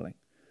you're telling.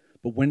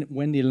 But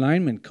when the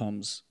alignment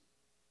comes,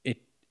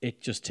 it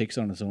just takes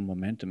on its own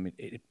momentum.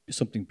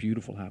 Something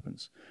beautiful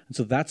happens, and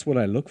so that's what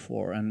I look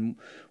for. And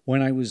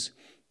when I was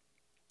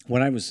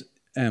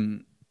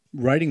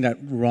writing that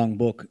wrong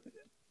book,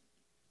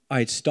 I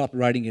had stopped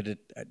writing it.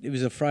 It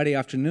was a Friday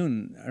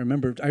afternoon. I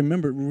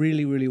remember it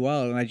really, really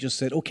well, and I just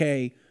said,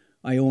 "Okay,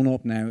 I own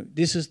up now.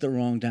 This is the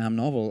wrong damn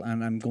novel,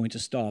 and I'm going to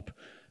stop."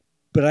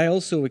 But I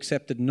also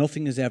accept that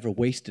nothing is ever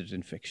wasted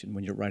in fiction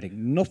when you're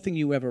writing. Nothing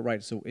you ever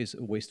write is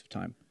a waste of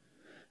time.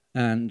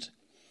 And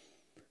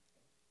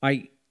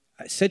I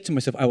said to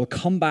myself, I will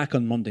come back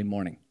on Monday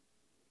morning,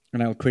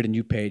 and I will create a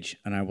new page,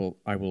 and I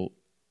will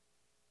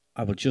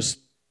just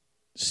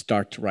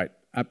start to write.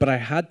 But I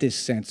had this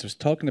sense, I was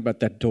talking about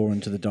that door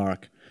into the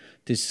dark,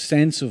 this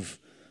sense of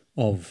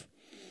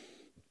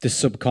the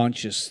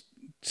subconscious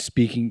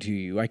speaking to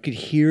you. I could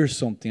hear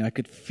something, I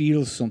could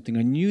feel something.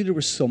 I knew there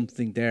was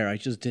something there, I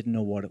just didn't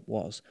know what it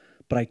was.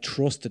 But I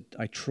trusted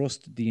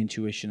the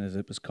intuition as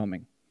it was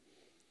coming,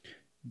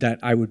 that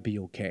I would be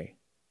okay.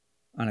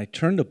 And I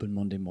turned up on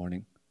Monday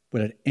morning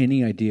without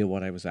any idea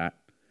what I was at,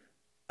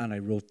 and I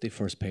wrote the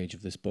first page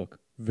of this book.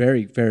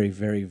 Very, very,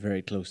 very,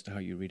 very close to how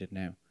you read it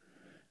now.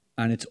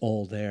 And it's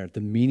all there.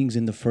 The meaning's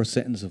in the first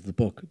sentence of the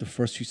book. The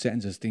first few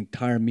sentences, the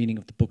entire meaning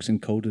of the book's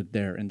encoded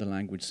there in the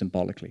language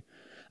symbolically.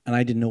 And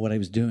I didn't know what I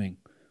was doing,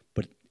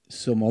 but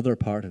some other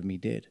part of me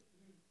did.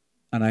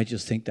 And I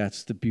just think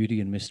that's the beauty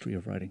and mystery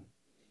of writing.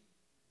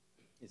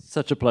 It's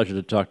such a pleasure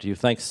to talk to you.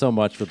 Thanks so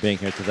much for being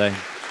here today.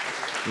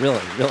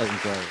 Really, really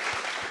enjoyed it.